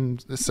that Edge and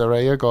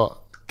Saraya got.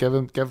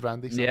 Give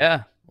Randy some.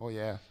 Yeah. Oh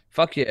yeah.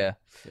 Fuck yeah.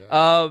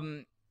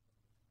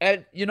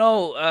 And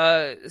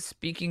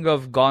speaking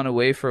of gone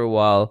away for a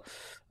while,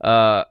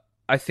 I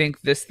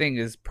think this thing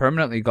is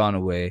permanently gone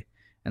away,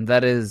 and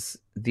that is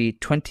the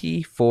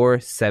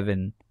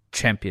 24/7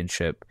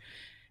 championship.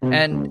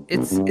 And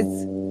it's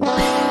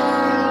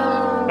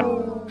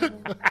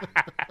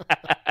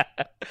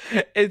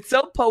it's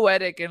so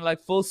poetic and like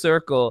full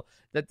circle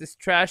that this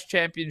trash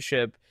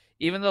championship,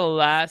 even the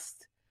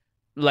last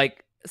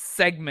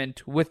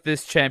segment with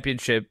this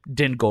championship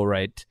didn't go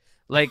right.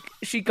 Like,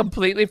 she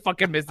completely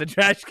fucking missed the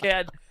trash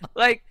can.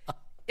 Like,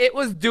 it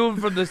was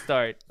doomed from the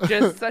start.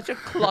 Just such a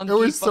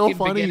clunky fucking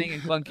beginning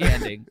and clunky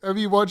ending. Have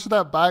you watched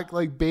that back?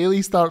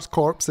 Bailey starts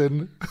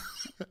corpsing.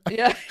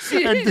 Yeah,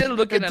 she's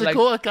looking at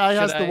Dakota Kai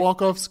has to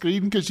walk off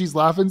screen because she's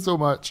laughing so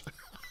much.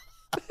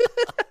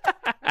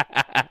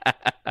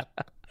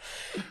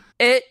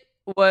 It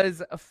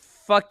was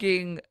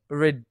fucking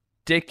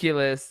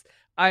ridiculous.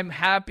 I'm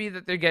happy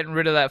that they're getting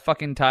rid of that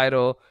fucking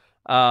title,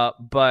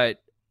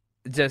 but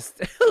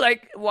just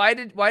why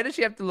did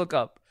she have to look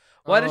up?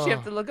 Why did she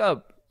have to look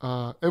up?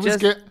 It was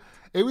good.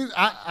 It was.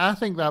 I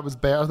think that was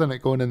better than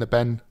it going in the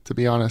bin, to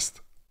be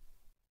honest.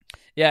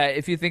 Yeah,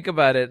 if you think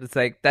about it, it's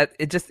like that.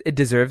 It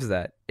deserves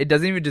that. It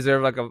doesn't even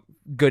deserve a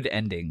good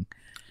ending.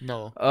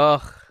 No.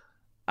 Ugh.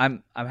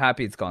 I'm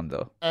happy it's gone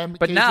though. But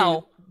KJ,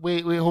 now,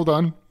 wait, hold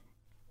on.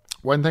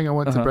 One thing I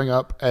want to bring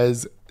up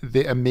is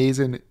the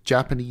amazing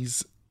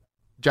Japanese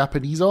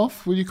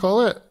off. What do you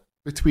call it?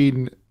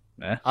 Between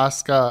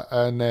Asuka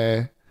and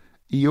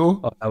Io.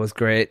 Oh, that was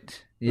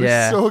great.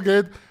 Yeah, it was so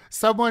good.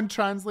 Someone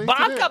translated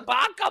baka, it.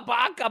 Baka,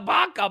 baka,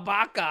 baka,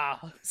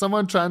 baka.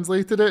 Someone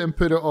translated it and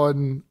put it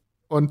on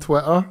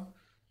Twitter.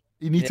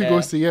 You need to go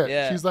see it.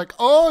 Yeah. She's like,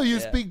 "Oh, you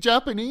speak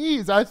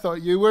Japanese? I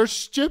thought you were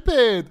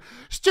stupid.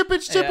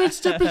 Stupid.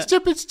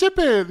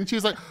 And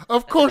she's like,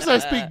 "Of course I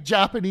speak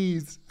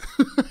Japanese."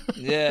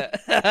 Yeah.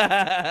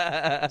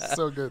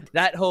 So good.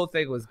 That whole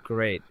thing was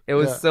great. It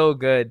was so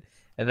good.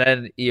 And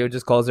then Io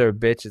just calls her a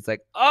bitch. It's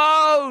like,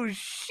 oh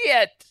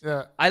shit.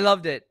 Yeah. I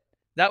loved it.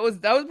 That was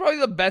probably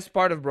the best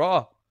part of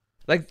Raw.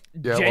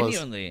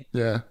 Genuinely.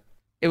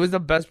 It was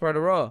the best part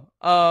of Raw.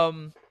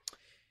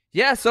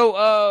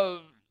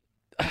 So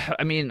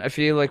I mean, I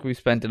feel like we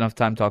spent enough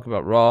time talking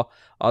about Raw.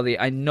 Ollie,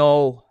 I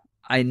know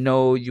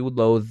you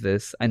loathe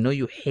this. I know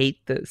you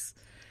hate this.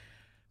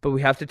 But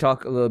we have to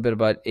talk a little bit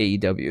about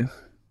AEW.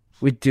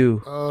 We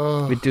do.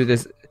 We do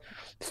this.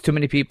 There's too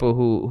many people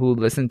who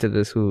listen to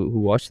this who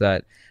watch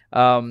that.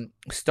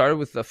 Started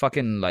with a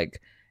fucking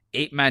like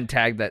 8-man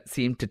tag that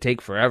seemed to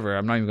take forever.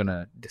 I'm not even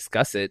gonna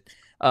discuss it.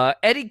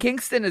 Eddie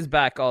Kingston is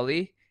back,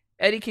 Ollie.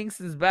 Eddie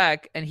Kingston's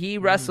back, and he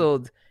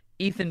wrestled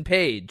Ethan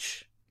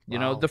Page. You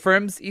know, the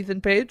Firm's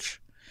Ethan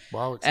Page.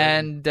 Wow,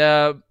 exciting.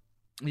 And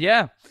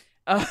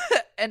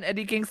and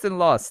Eddie Kingston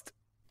lost.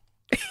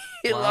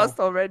 He lost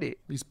already.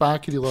 He's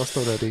back and he lost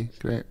already.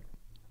 Great.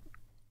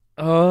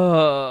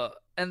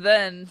 And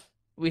then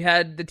we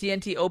had the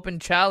TNT Open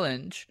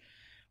Challenge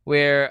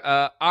where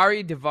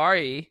Ari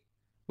Daivari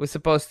was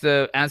supposed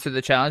to answer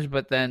the challenge,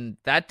 but then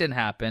that didn't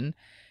happen.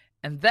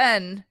 And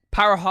then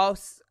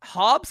Powerhouse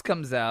Hobbs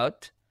comes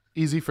out.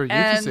 Easy for you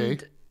to say.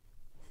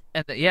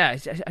 And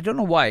I don't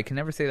know why. I can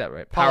never say that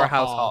right.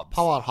 Powerhouse Hobbs.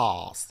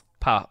 Powerhouse.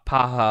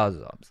 Powerhouse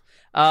Hobbs.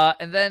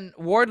 And then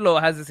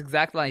Wardlow has this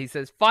exact line. He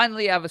says,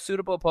 "Finally, I have a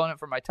suitable opponent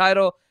for my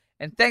title.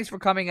 And thanks for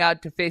coming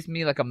out to face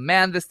me like a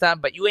man this time.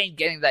 But you ain't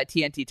getting that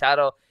TNT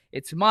title.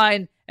 It's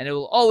mine, and it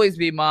will always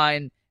be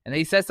mine." And then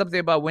he says something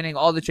about winning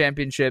all the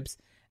championships.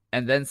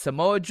 And then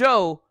Samoa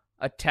Joe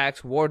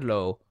attacks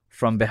Wardlow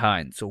from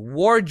behind. So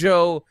War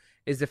Joe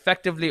is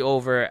effectively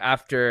over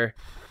after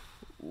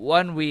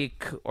 1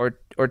 week or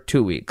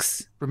 2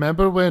 weeks.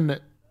 Remember when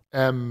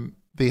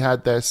they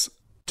had this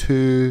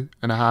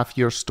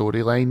 2.5-year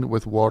storyline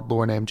with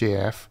Wardlow and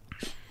MJF?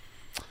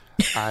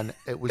 And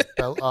it was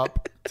built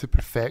up to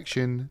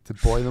perfection, to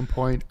boiling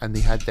point, and they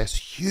had this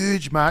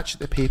huge match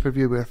at the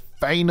pay-per-view where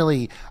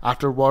finally,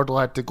 after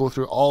Wardlow had to go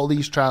through all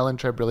these trial and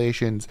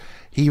tribulations,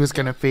 he was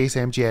going to face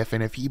MJF,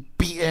 and if he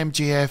beat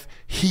MJF,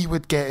 he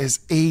would get his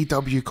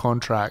AEW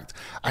contract.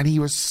 And he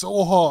was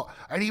so hot,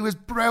 and he was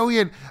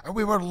brilliant, and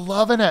we were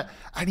loving it,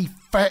 and he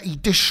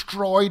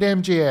destroyed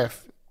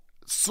MJF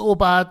so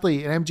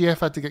badly, and MJF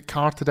had to get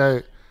carted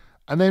out.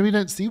 And then we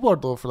didn't see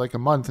Wardlow for like a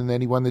month, and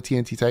then he won the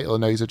TNT title,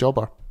 and now he's a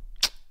jobber.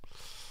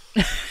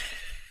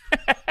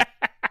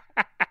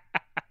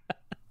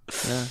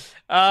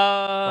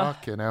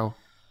 Fucking hell.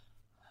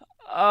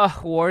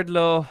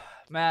 Wardlow,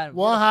 man.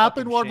 What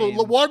happened, Wardlow?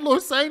 Wardlow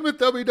signed with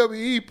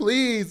WWE,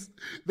 please.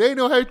 They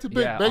know how to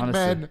book big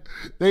men.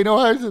 They know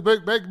how to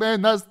book big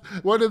men. That's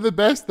one of the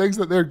best things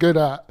that they're good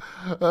at.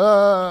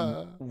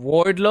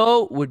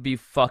 Wardlow would be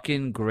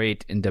fucking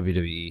great in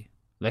WWE.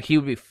 Like, he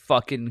would be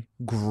fucking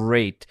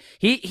great.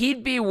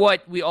 He'd be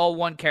what we all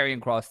want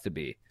Karrion Kross to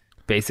be,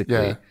 basically.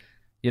 Yeah.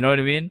 You know what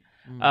I mean?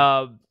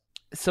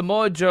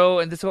 Samoa Joe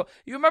and this whole...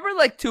 You remember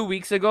like 2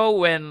 weeks ago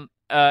when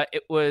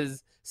it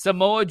was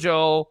Samoa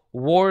Joe,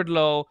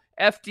 Wardlow,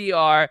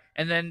 FDR,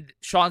 and then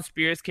Shawn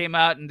Spears came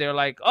out and they're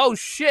like, "Oh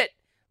shit,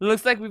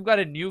 looks like we've got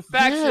a new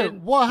faction." Yeah,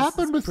 what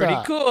happened with pretty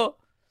that? Pretty cool.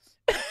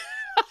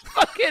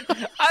 Fucking,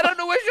 I don't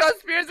know where Shawn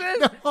Spears is.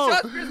 No.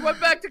 Shawn Spears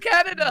went back to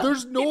Canada.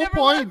 There's no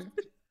point.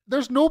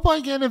 There's no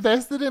point getting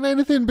invested in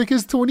anything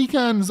because Tony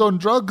Khan's on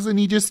drugs and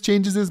he just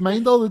changes his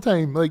mind all the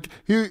time. Like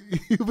he'll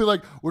be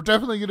like, "We're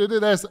definitely gonna do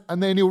this,"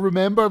 and then he'll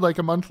remember like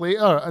a month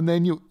later, and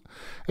then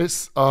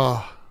it's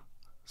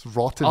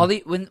rotten.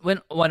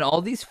 When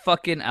all these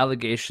fucking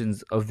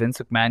allegations of Vince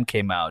McMahon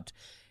came out,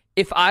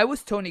 if I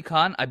was Tony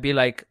Khan, I'd be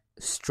like,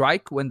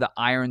 strike when the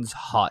iron's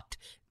hot.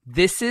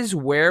 This is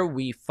where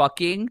we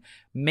fucking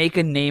make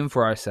a name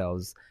for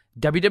ourselves.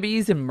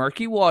 WWE's in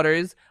murky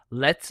waters.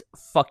 Let's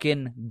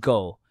fucking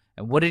go.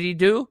 And what did he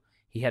do?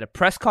 He had a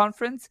press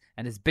conference,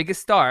 and his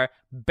biggest star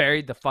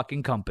buried the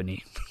fucking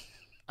company.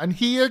 And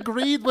he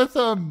agreed with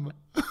him.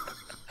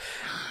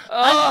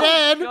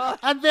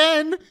 And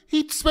then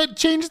he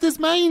changed his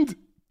mind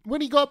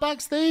when he got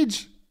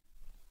backstage.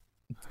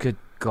 Good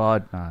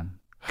God, man.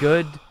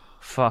 Good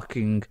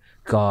fucking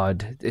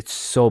God. It's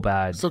so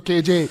bad. So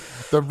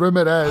KJ, the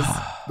rumor is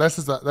this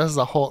is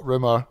a hot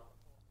rumor,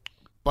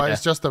 but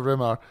it's just a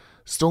rumor.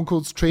 Stone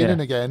Cold's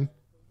training again.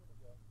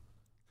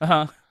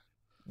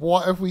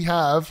 What if we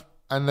have,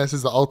 and this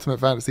is the ultimate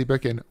fantasy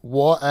booking,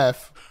 what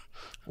if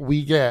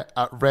we get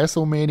at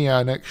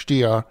WrestleMania next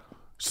year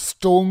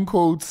Stone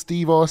Cold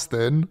Steve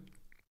Austin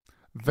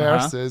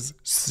versus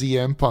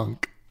CM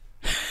Punk?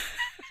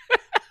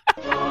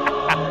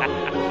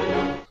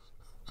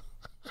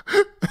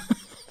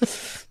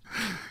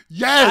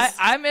 Yes,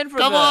 I'm in for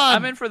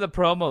I'm in for the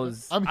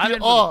promos. I'm here.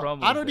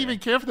 I don't even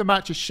care if the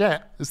match is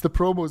shit. It's the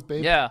promos,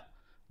 babe. Yeah,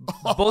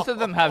 both of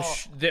them have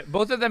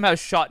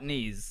shot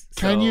knees.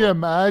 So can you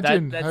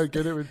imagine how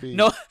good it would be?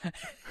 No,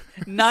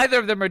 neither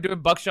of them are doing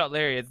buckshot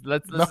lariats.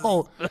 Let's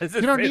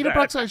you don't need a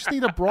buckshot. I just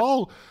need a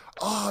brawl.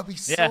 Oh, it'd be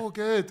so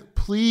good.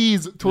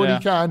 Please, Tony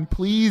Khan,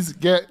 please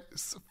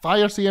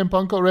fire CM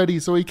Punk already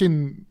so he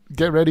can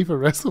get ready for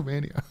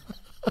WrestleMania.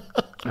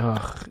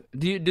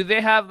 Do they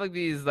have like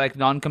these like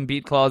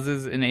non-compete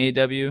clauses in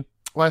AEW?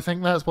 Well, I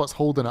think that's what's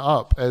holding it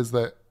up, is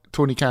that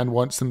Tony Khan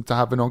wants him to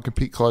have a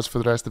non-compete clause for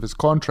the rest of his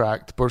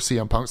contract, but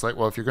CM Punk's like,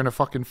 well, if you're going to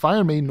fucking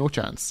fire me, no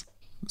chance.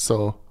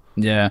 So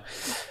yeah,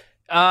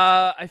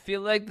 I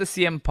feel like the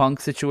CM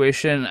Punk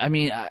situation. I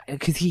mean,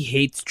 because he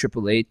hates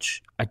Triple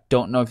H. I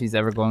don't know if he's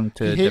ever going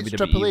to he hates WWE.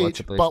 Triple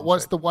H, but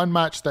what's the one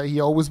match that he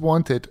always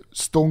wanted?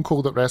 Stone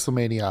Cold at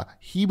WrestleMania.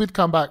 He would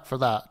come back for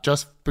that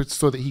just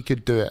so that he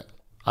could do it,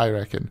 I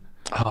reckon.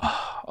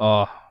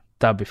 Oh,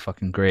 that'd be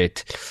fucking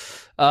great.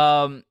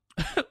 Remember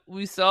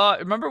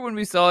when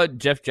we saw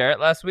Jeff Jarrett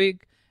last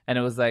week? And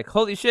it was like,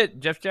 holy shit,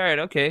 Jeff Jarrett.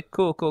 Okay,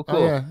 cool.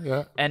 Oh,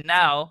 yeah. And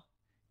now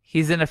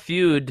he's in a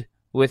feud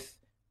with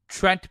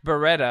Trent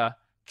Beretta,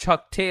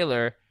 Chuck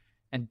Taylor,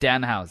 and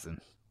Danhausen.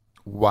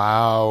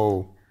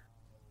 Wow.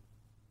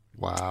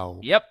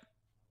 Yep.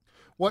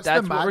 That's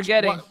the match? What we're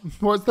getting.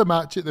 What's the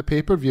match at the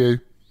pay-per-view?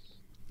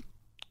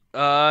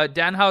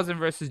 Danhausen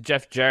versus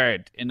Jeff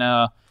Jarrett in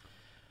a...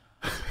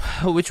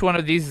 Which one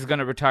of these is going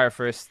to retire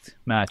first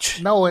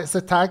match? No, it's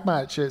a tag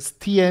match. It's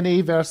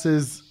TNA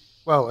versus...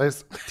 Well,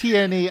 it's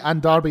TNA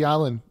and Darby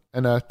Allin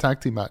in a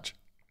tag team match.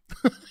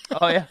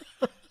 Oh, yeah.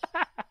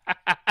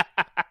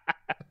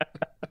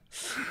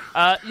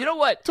 You know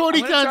what?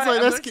 Tony Khan's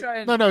like,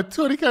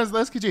 Tony Khan's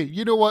like,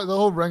 you know what? The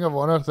whole Ring of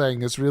Honor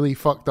thing has really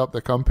fucked up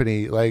the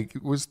company. Like,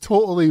 it was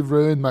totally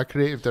ruined my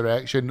creative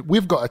direction.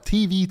 We've got a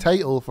TV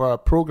title for a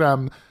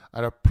program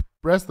and a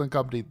wrestling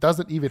company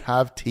doesn't even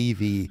have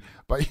TV.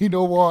 But you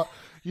know what?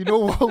 You know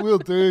what we'll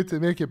do to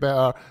make it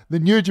better? The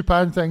New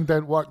Japan thing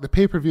didn't work. The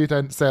pay-per-view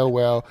didn't sell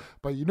well.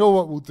 But you know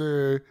what we'll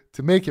do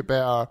to make it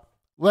better?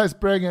 Let's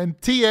bring in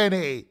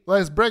TNA.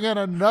 Let's bring in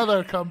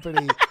another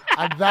company.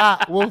 And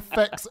that will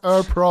fix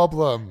our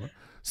problem.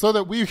 So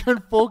that we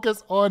can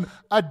focus on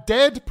a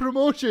dead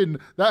promotion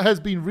that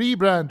has been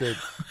rebranded.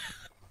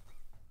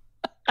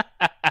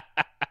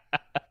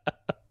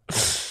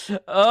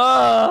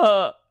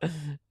 I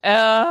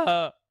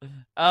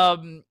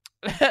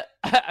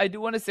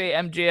do want to say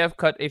MJF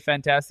cut a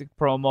fantastic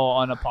promo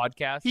on a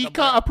podcast. He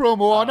cut a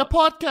promo on a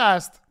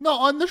podcast, not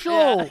on the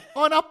show. Yeah.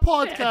 On a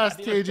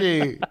podcast,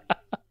 KJ.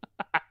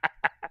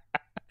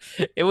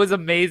 It was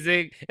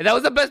amazing. And that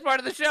was the best part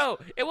of the show.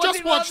 It wasn't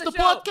just watch the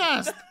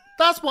podcast.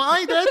 That's what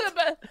I did.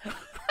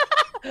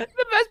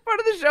 The best part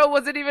of the show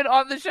wasn't even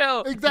on the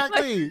show.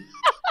 Exactly.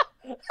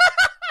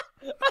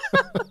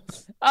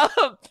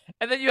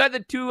 And then you had the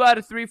 2 out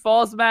of 3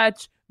 falls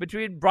match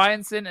between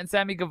Bryanson and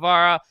Sammy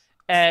Guevara.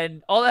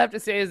 And all I have to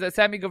say is that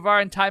Sammy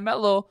Guevara and Ty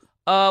Mello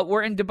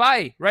were in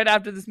Dubai right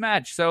after this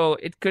match. So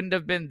it couldn't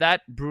have been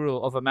that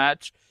brutal of a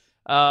match.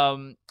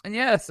 And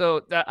yeah,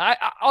 so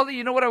Ollie,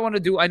 you know what I want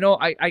to do? I know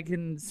I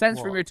can sense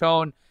from your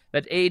tone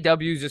that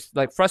AEW is just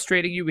like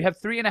frustrating you. We have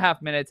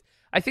 3.5 minutes.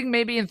 I think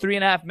maybe in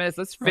 3.5 minutes,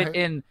 let's fit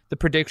in the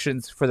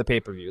predictions for the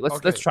pay-per-view.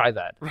 Let's try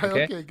that. Right,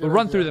 okay? We'll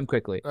run through them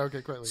quickly.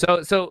 Okay, quickly.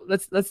 So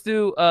let's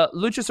do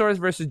Luchasaurus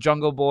versus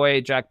Jungle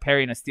Boy, Jack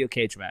Perry in a steel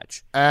cage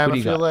match.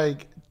 I feel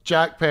like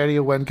Jack Perry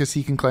will win because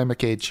he can climb a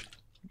cage.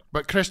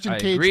 But Christian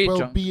Cage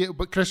will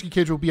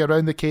be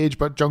around the cage,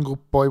 but Jungle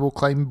Boy will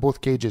climb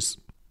both cages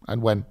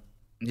and win.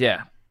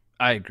 Yeah,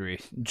 I agree.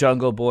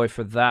 Jungle Boy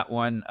for that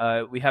one.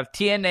 We have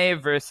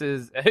TNA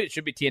versus... It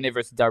should be TNA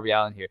versus Darby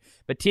Allin here.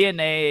 But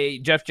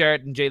TNA, Jeff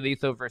Jarrett and Jay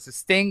Lethal versus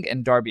Sting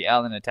and Darby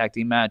Allin, a tag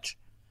team match.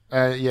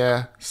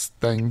 Yeah,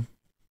 Sting.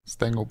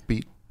 Sting will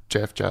beat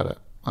Jeff Jarrett.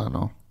 I don't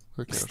know.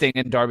 Sting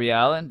and Darby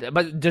Allin.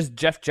 But does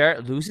Jeff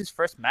Jarrett lose his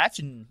first match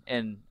in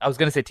I was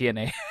going to say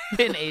TNA,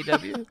 in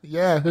AEW?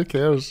 Yeah, who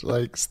cares?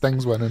 Like,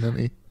 Sting's winning, isn't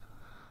he?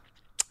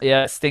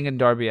 Yeah, Sting and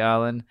Darby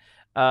Allin.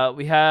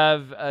 We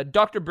have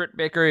Dr. Britt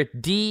Baker,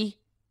 DMD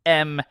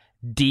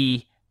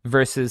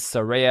versus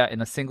Saraya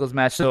in a singles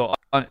match. So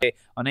on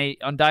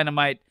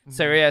Dynamite,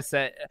 Saraya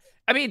said,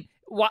 I mean,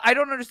 I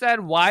don't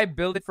understand why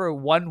build it for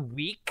 1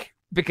 week,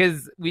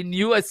 because we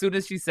knew as soon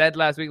as she said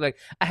last week, like,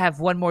 I have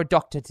one more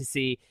doctor to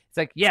see. It's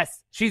like,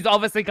 yes, she's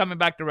obviously coming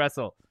back to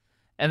wrestle.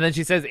 And then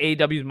she says,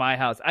 AEW's my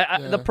house.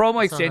 The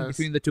promo exchange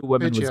between the two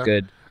women was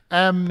good.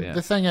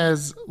 The thing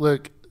is,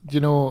 look, you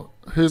know,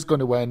 who's going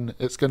to win?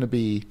 It's going to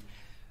be...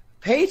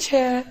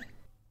 Paycheck.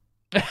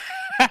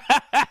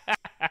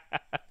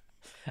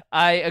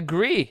 I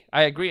agree.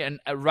 And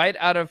right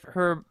out of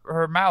her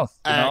mouth.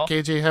 You know?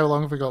 KJ, how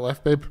long have we got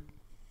left, babe?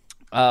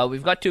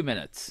 We've got 2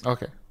 minutes.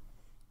 Okay.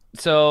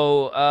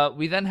 So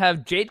we then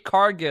have Jade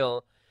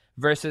Cargill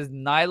versus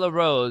Nyla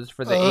Rose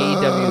for the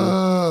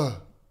AEW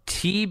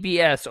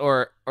TBS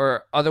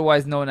or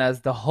otherwise known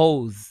as the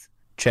Hose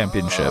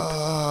Championship.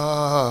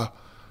 I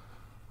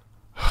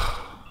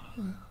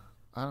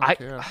don't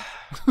care.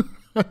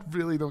 I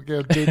really don't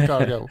care. Jade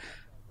Cargill.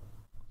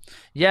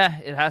 Yeah,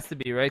 it has to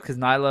be, right? Because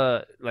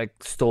Nyla like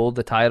stole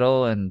the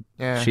title, and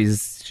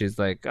she's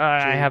like,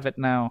 I have it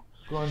now.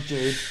 Go on,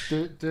 Jade.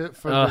 Do it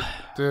for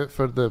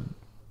the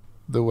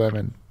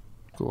women.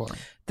 Go on.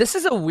 This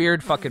is a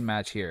weird fucking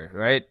match here,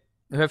 right?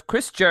 We have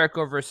Chris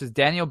Jericho versus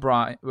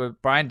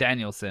Bryan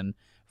Danielson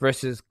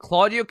versus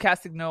Claudio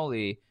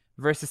Castagnoli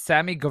versus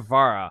Sammy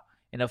Guevara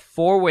in a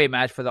 4-way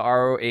match for the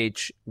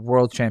ROH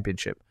World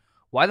Championship.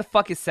 Why the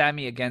fuck is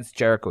Sammy against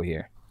Jericho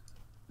here?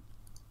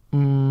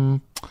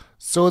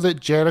 So that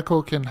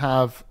Jericho can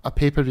have a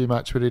pay-per-view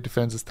match where he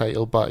defends his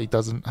title, but he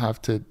doesn't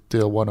have to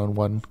do a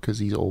one-on-one because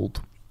he's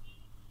old.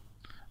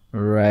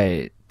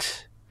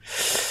 Right.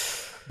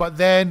 But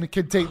then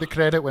can take the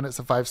credit when it's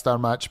a 5-star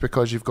match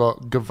because you've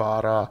got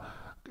Guevara,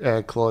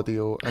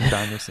 Claudio, and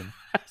Danielson.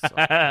 So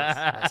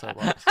that's how it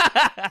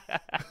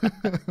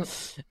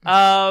works.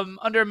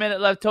 Under a minute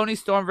left. Tony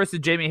Storm versus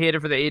Jamie Hayter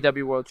for the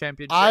AEW World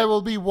Championship. I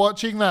will be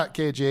watching that,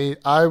 KJ.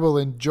 I will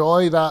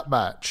enjoy that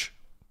match.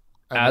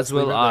 And As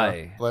will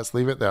I. Let's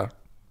leave it there.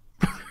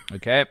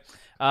 Okay.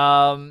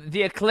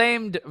 The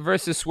Acclaimed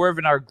versus Swerve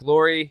in Our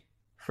Glory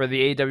for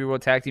the AEW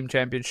World Tag Team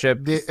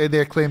Championship. The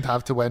Acclaimed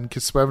have to win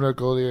because Swerve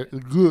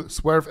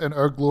and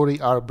Our Glory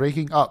are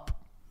breaking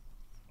up.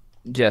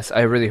 Yes,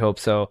 I really hope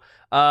so.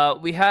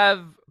 We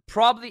have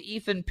probably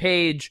Ethan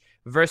Page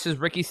versus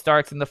Ricky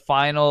Starks in the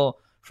final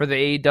for the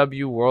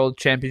AEW World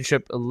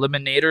Championship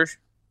Eliminator.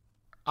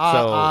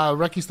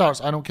 Ricky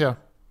Starks, I don't care.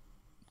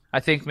 I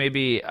think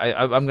maybe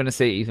I'm going to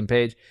say Ethan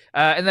Page.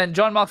 And then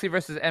John Moxley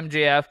versus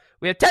MJF.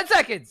 We have 10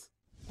 seconds.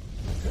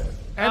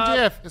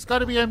 MJF. It's got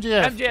to be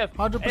MJF. MJF.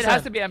 100%. It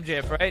has to be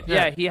MJF, right?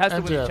 Yeah, he has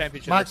to win the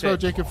championship. Maxwell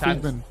Jacob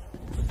Friedman.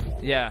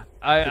 Yeah,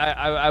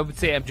 I would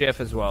say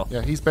MJF as well.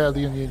 Yeah, he's better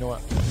than you know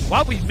what.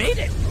 Wow, we made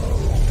it.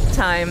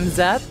 Time's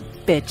up,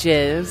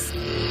 bitches.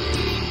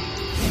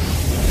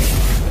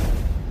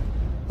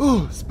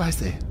 Ooh,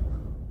 spicy.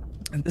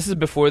 And this is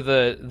before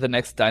the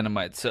next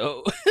Dynamite,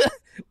 so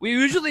we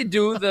usually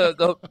do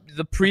the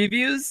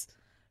previews,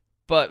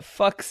 but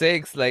fuck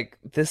sakes, like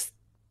this,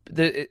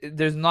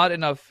 there's not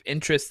enough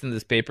interest in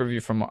this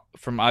pay-per-view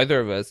from either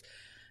of us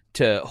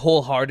to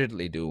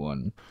wholeheartedly do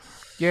one.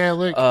 Yeah,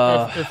 look,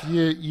 if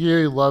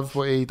you love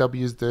what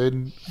AEW is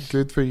doing,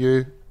 good for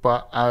you,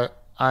 but I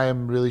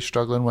am really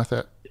struggling with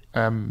it.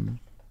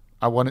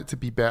 I want it to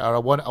be better. I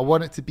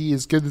want it to be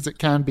as good as it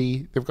can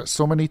be. They've got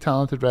so many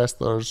talented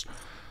wrestlers,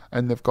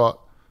 and they've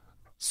got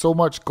so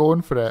much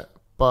going for it,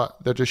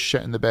 but they're just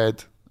shit in the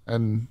bed,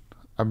 and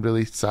I'm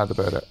really sad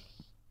about it.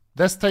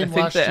 This time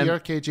last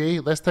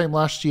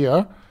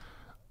year,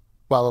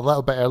 well, a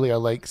little bit earlier,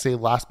 like say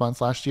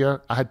last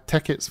year, I had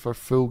tickets for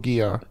Full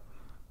Gear.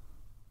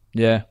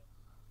 Yeah.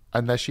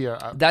 And this year,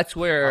 that's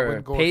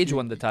where Paige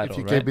won the title. If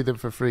you right? gave me them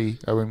for free,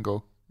 I wouldn't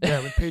go. Yeah,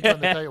 when Paige won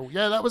the title.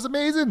 Yeah, that was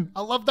amazing.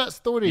 I love that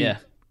story.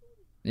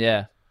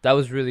 Yeah, that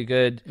was really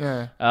good.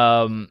 Yeah.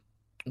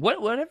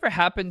 Whatever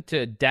happened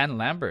to Dan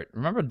Lambert?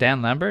 Remember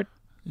Dan Lambert?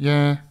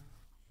 Yeah.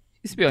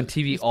 He used to be on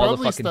TV all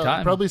the fucking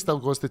time. He probably still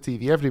goes to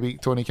TV every week.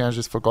 Tony Khan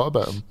just forgot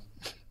about him.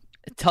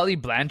 Tully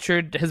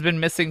Blanchard has been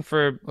missing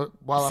for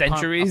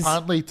centuries.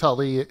 Apparently,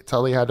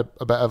 Tully had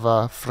a bit of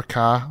a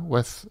fracas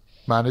with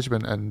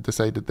management and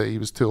decided that he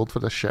was too old for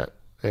this shit,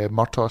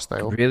 Murtaugh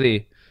style.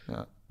 Really?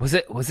 Yeah. Was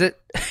it?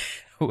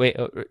 Wait,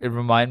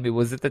 remind me.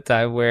 Was it the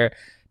time where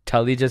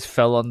Tully just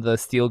fell on the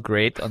steel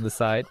grate on the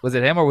side? Was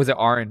it him or was it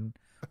Arn?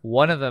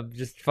 One of them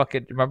just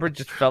fucking remember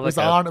just fell like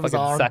Arn. It was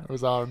Arn.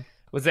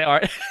 Was it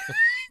Arn?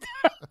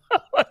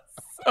 That was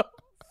so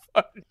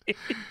funny.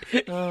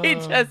 He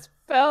just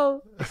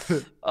fell.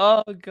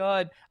 Oh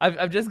god,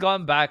 I've just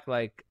gone back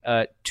like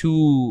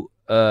 2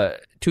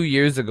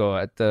 years ago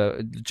at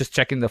just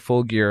checking the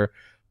Full Gear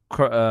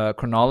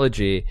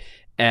chronology,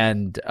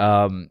 and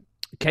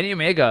Kenny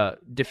Omega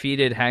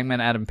defeated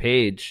Hangman Adam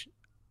Page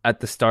at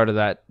the start of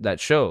that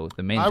show,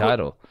 the main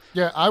title.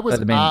 Yeah, I was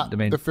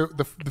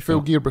the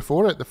Full Gear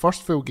before it, the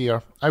first Full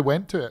Gear. I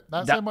went to it.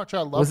 That's how much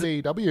I love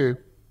AEW.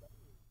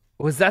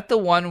 Was that the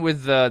one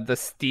with the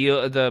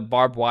steel, the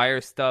barbed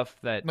wire stuff?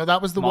 No,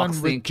 that was the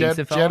Moxley one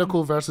with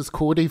Jericho versus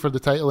Cody for the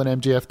title,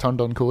 and MJF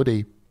turned on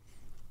Cody.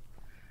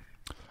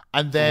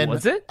 And then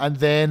was it? And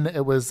then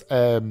it was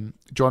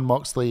John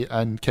Moxley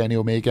and Kenny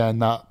Omega in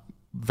that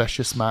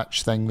vicious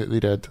match thing that they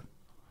did.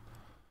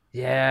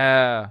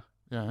 Yeah,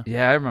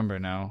 I remember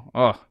now.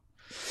 Oh,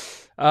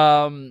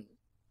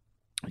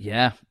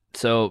 yeah.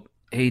 So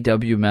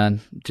AEW,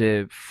 man,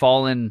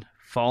 fallen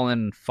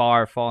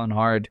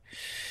hard.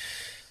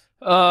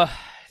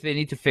 They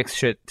need to fix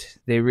shit.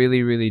 They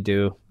really, really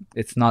do.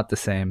 It's not the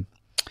same.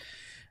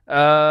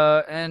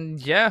 And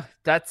yeah,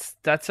 that's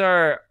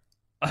our.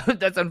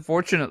 That's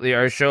unfortunately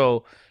our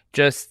show.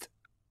 Just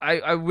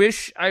I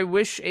wish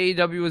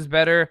AEW was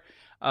better.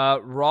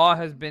 Raw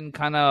has been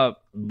kind of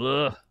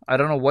I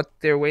don't know what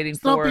they're waiting for.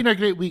 It's not been a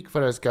great week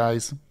for us,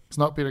 guys. It's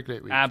not been a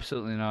great week.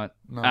 Absolutely not.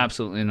 No.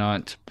 Absolutely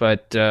not.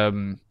 But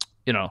it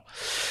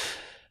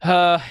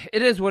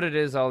is what it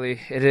is, Ollie.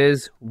 It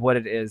is what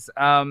it is.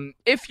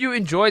 If you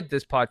enjoyed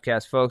this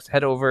podcast, folks,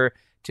 head over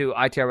to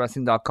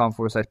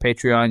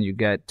itrwrestling.com/Patreon. You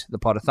get the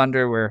Pot of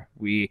Thunder, where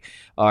we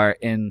are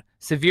in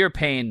severe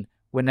pain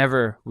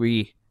whenever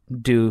we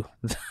do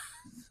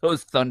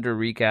those Thunder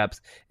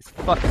recaps. It's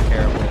fucking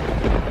terrible.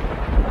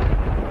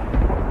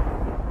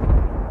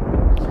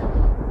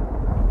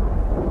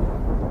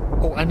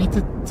 Oh, I need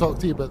to talk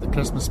to you about the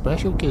Christmas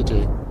special,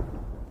 KJ.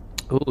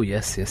 Oh,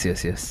 yes.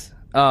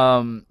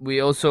 We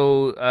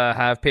also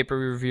have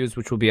pay-per-view reviews,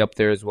 which will be up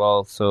there as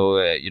well. So,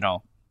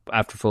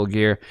 after Full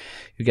Gear,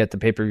 you get the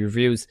pay-per-view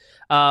reviews.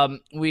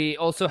 We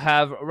also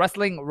have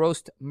Wrestling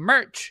Roast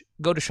merch.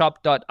 Go to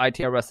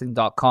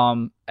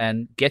shop.itrwrestling.com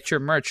and get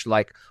your merch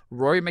like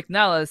Rory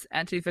McNellis,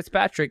 Anthony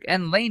Fitzpatrick,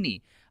 and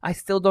Laney. I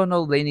still don't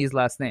know Laney's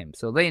last name.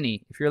 So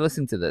Laney, if you're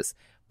listening to this,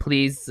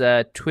 please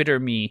Twitter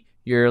me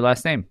your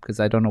last name because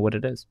I don't know what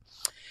it is.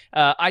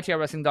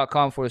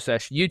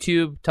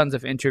 itrwrestling.com/YouTube. Tons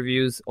of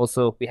interviews.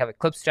 Also, we have a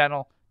Clips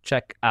channel.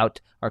 Check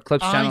out our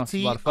Clips channel. It's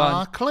a lot of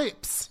fun.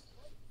 Clips.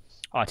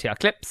 RTR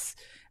Clips.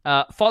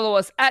 Follow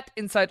us at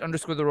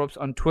inside_the ropes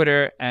on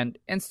Twitter and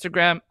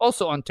Instagram.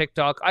 Also on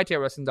TikTok,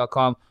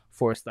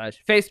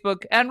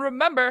 itrwrestling.com/Facebook. And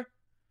remember,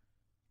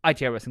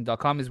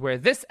 itrwrestling.com is where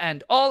this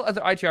and all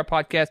other ITR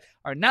podcasts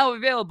are now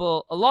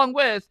available, along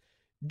with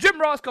Jim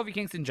Ross, Kofi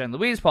Kingston, Jen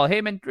Louise, Paul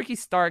Heyman, Ricky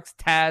Starks,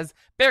 Taz,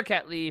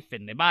 Bearcat Lee,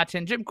 Finlay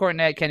Machin, Jim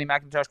Cornette, Kenny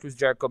McIntosh, Chris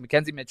Jericho,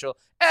 Mackenzie Mitchell,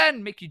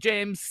 and Mickey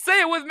James.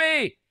 Say it with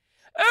me!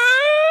 A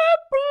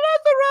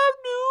plethora of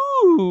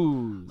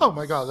news! Oh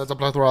my god, that's a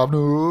plethora of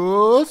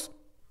news!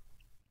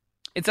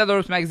 Inside the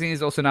Ropes Magazine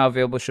is also now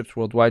available, ships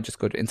worldwide. Just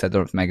go to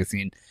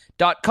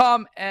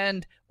InsideTheRopesMagazine.com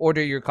and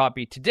order your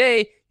copy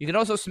today. You can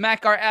also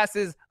smack our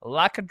asses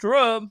like a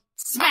drum.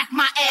 Smack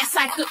my ass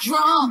like a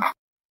drum.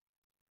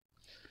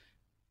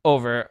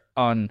 Over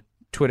on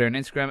Twitter and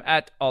Instagram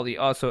at Ollie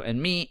Also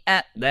and me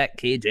at That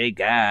KJ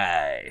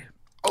Guy.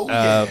 Oh,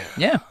 yeah.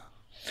 Yeah.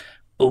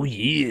 Oh,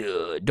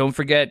 yeah. Don't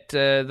forget,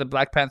 the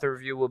Black Panther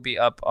review will be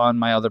up on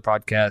my other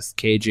podcast,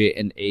 KJ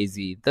and AZ,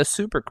 The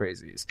Super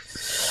Crazies.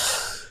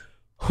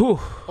 Whew.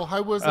 Oh,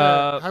 how was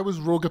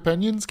Rogue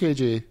Opinions,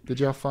 KJ? Did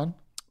you have fun?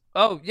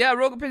 Oh, yeah,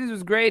 Rogue Opinions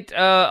was great.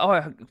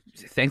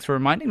 Thanks for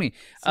reminding me.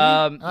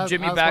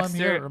 Jimmy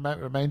Baxter.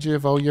 Remind you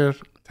of all your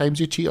times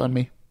you cheat on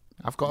me.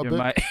 I've got a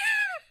book.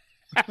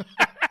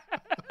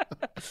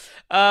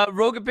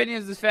 Rogue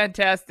Opinions was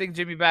fantastic.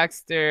 Jimmy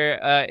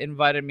Baxter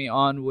invited me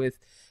on with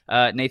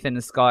Nathan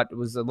and Scott. It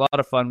was a lot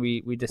of fun.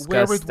 We discussed.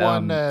 Where would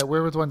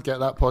one get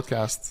that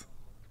podcast?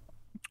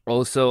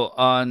 Also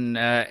on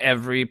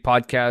every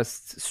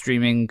podcast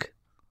streaming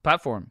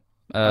platform.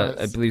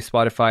 I believe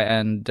Spotify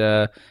and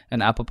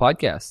Apple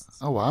Podcasts.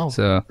 Oh wow!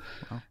 So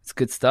it's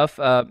good stuff.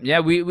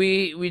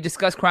 We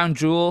discussed Crown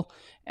Jewel,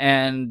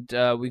 and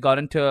we got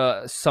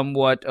into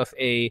somewhat of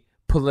a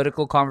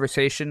political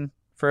conversation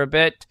for a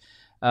bit.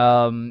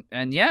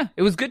 It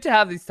was good to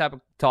have these type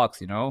of talks.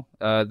 You know,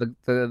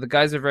 the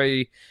guys are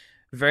very,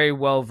 very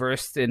well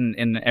versed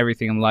in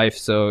everything in life.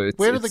 So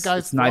where are the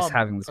guys? It's nice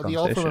having this conversation.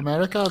 Are they all from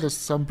America? There's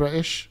some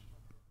British.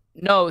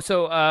 No,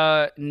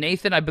 so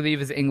Nathan, I believe,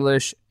 is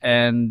English,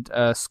 and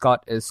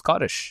Scott is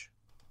Scottish.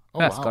 Oh,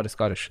 yeah, wow. Scott is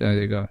Scottish. There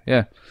you go.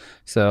 Yeah.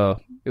 So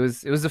it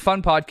was a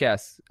fun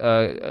podcast,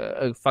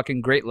 a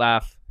fucking great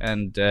laugh,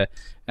 and a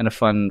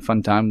fun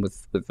time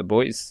with the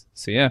boys.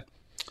 So yeah.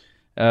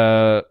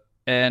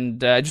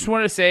 And I just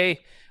wanted to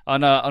say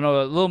on a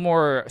little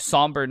more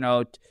somber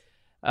note,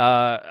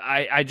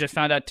 I just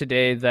found out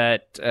today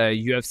that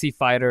UFC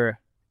fighter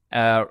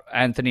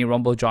Anthony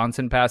Rumble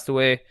Johnson passed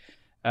away.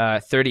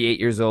 38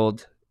 years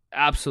old.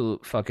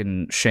 Absolute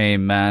fucking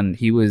shame, man.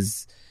 He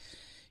was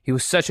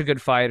such a good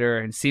fighter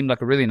and seemed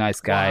like a really nice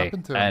guy. What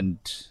happened to him?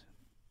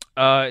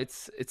 And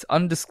it's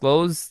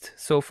undisclosed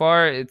so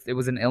far. It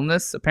was an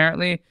illness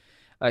apparently.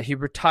 He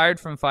retired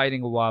from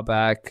fighting a while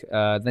back,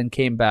 then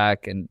came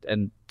back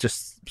and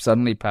just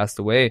suddenly passed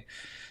away.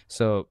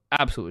 So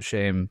absolute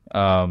shame.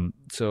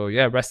 So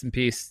yeah, rest in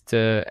peace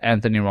to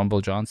Anthony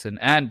Rumble Johnson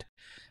and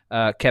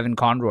Kevin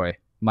Conroy,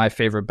 my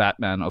favorite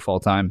Batman of all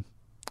time.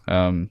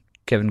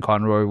 Kevin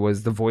Conroy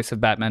was the voice of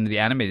Batman in the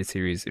animated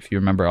series, if you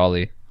remember,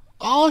 Ollie.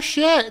 Oh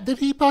shit! Did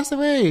he pass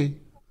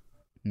away?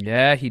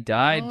 Yeah, he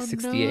died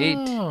 68.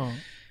 No.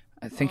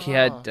 I think he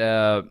had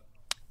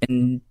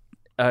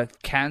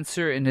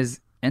cancer in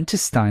his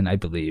intestine, I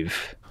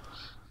believe.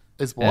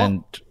 Is what?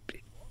 And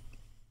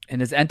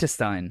in his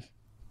intestine.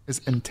 His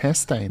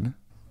intestine?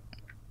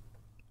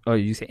 Oh,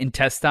 you say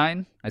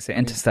intestine? I say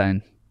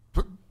intestine.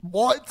 But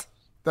what?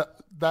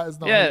 That is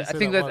not. Yeah, I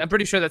think I'm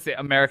pretty sure that's the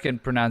American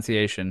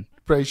pronunciation.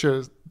 Pretty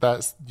sure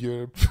that's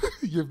you've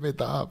made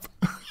that up.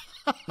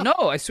 No,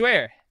 I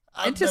swear.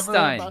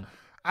 Intestine.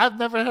 I've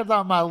never heard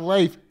that in my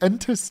life.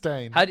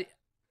 Intestine. How do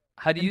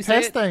you say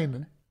it?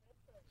 Intestine.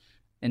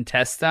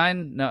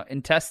 Intestine? No,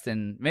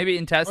 intestine. Maybe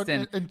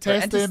intestine.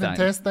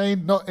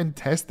 Intestine, not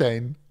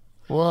intestine.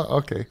 What?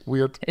 Okay,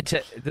 weird.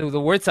 The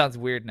word sounds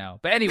weird now.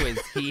 But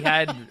anyways, he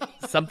had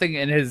something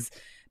in his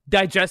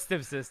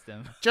digestive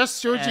system.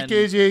 Just showed you,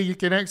 KJ, you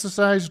can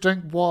exercise,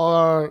 drink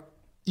water,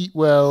 eat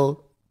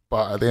well,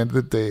 but at the end of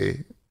the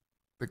day,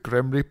 the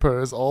Grim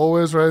Reaper is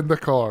always round the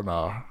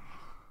corner.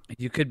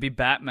 You could be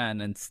Batman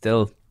and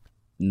still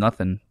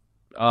nothing.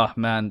 Oh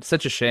man,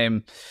 such a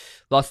shame.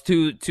 Lost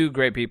two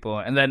great people,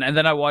 and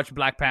then I watched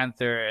Black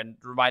Panther and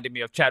reminded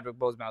me of Chadwick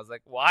Boseman. I was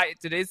like, why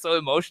today's so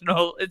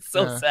emotional? It's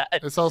so sad.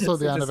 It's also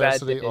the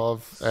anniversary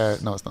of.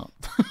 No, it's not.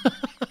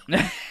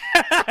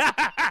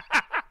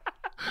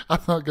 I'm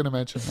not going to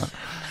mention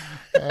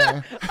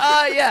that.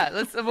 Yeah,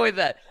 let's avoid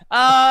that.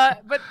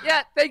 But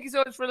yeah, thank you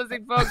so much for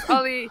listening, folks.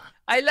 Ollie,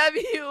 I love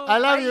you. I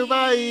love you.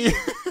 Bye.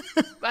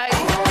 Bye.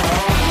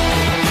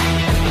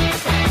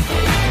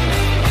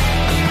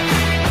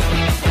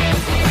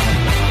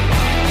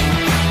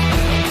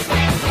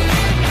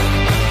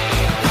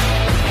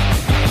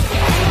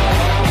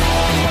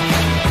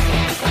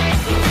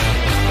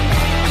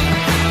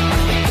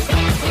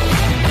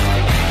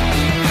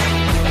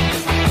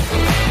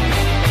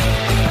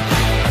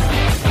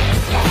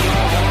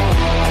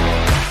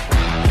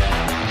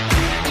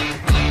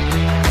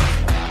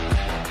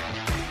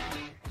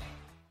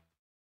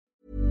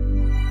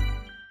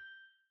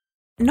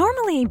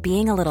 Normally,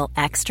 being a little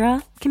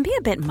extra can be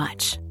a bit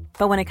much.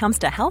 But when it comes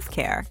to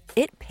healthcare,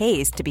 it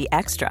pays to be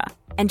extra.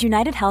 And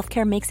United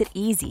Healthcare makes it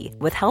easy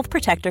with Health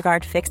Protector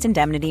Guard fixed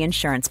indemnity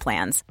insurance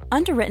plans.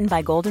 Underwritten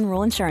by Golden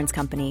Rule Insurance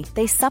Company,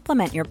 they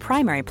supplement your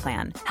primary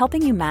plan,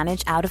 helping you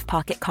manage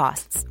out-of-pocket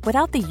costs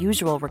without the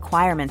usual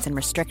requirements and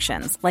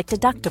restrictions like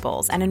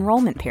deductibles and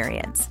enrollment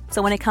periods.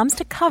 So when it comes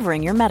to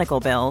covering your medical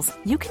bills,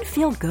 you can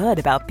feel good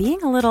about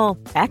being a little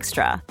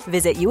extra.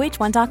 Visit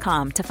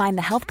uh1.com to find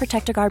the Health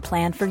Protector Guard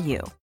plan for you.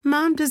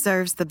 Mom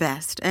deserves the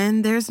best,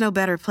 and there's no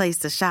better place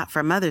to shop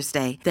for Mother's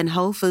Day than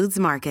Whole Foods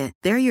Market.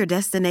 They're your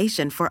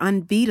destination for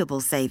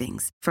unbeatable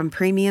savings, from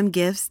premium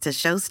gifts to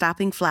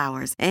show-stopping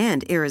flowers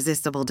and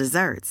irresistible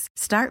desserts.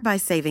 Start by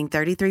saving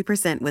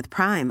 33% with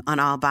Prime on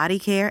all body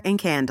care and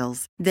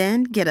candles.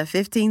 Then get a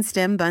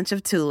 15-stem bunch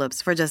of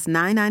tulips for just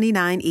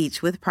 $9.99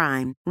 each with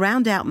Prime.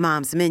 Round out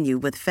Mom's menu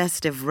with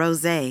festive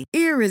rosé,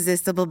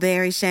 irresistible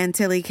berry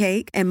chantilly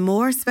cake, and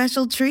more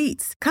special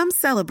treats. Come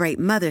celebrate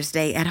Mother's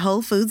Day at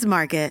Whole Foods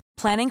Market.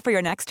 Planning for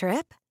your next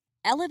trip?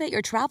 Elevate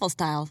your travel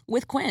style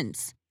with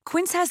Quince.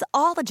 Quince has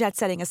all the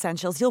jet-setting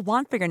essentials you'll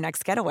want for your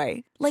next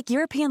getaway, like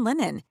European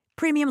linen,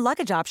 premium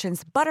luggage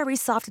options, buttery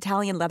soft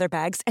Italian leather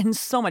bags, and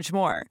so much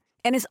more.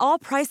 And is all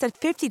priced at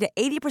 50 to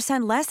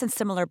 80% less than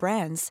similar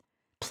brands.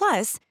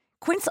 Plus,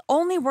 Quince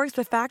only works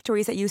with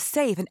factories that use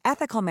safe and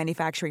ethical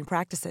manufacturing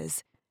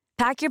practices.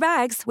 Pack your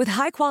bags with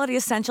high-quality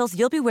essentials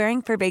you'll be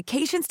wearing for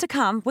vacations to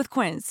come with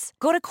Quince.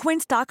 Go to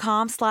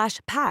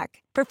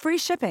quince.com/pack for free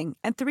shipping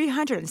and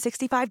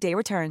 365-day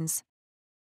returns.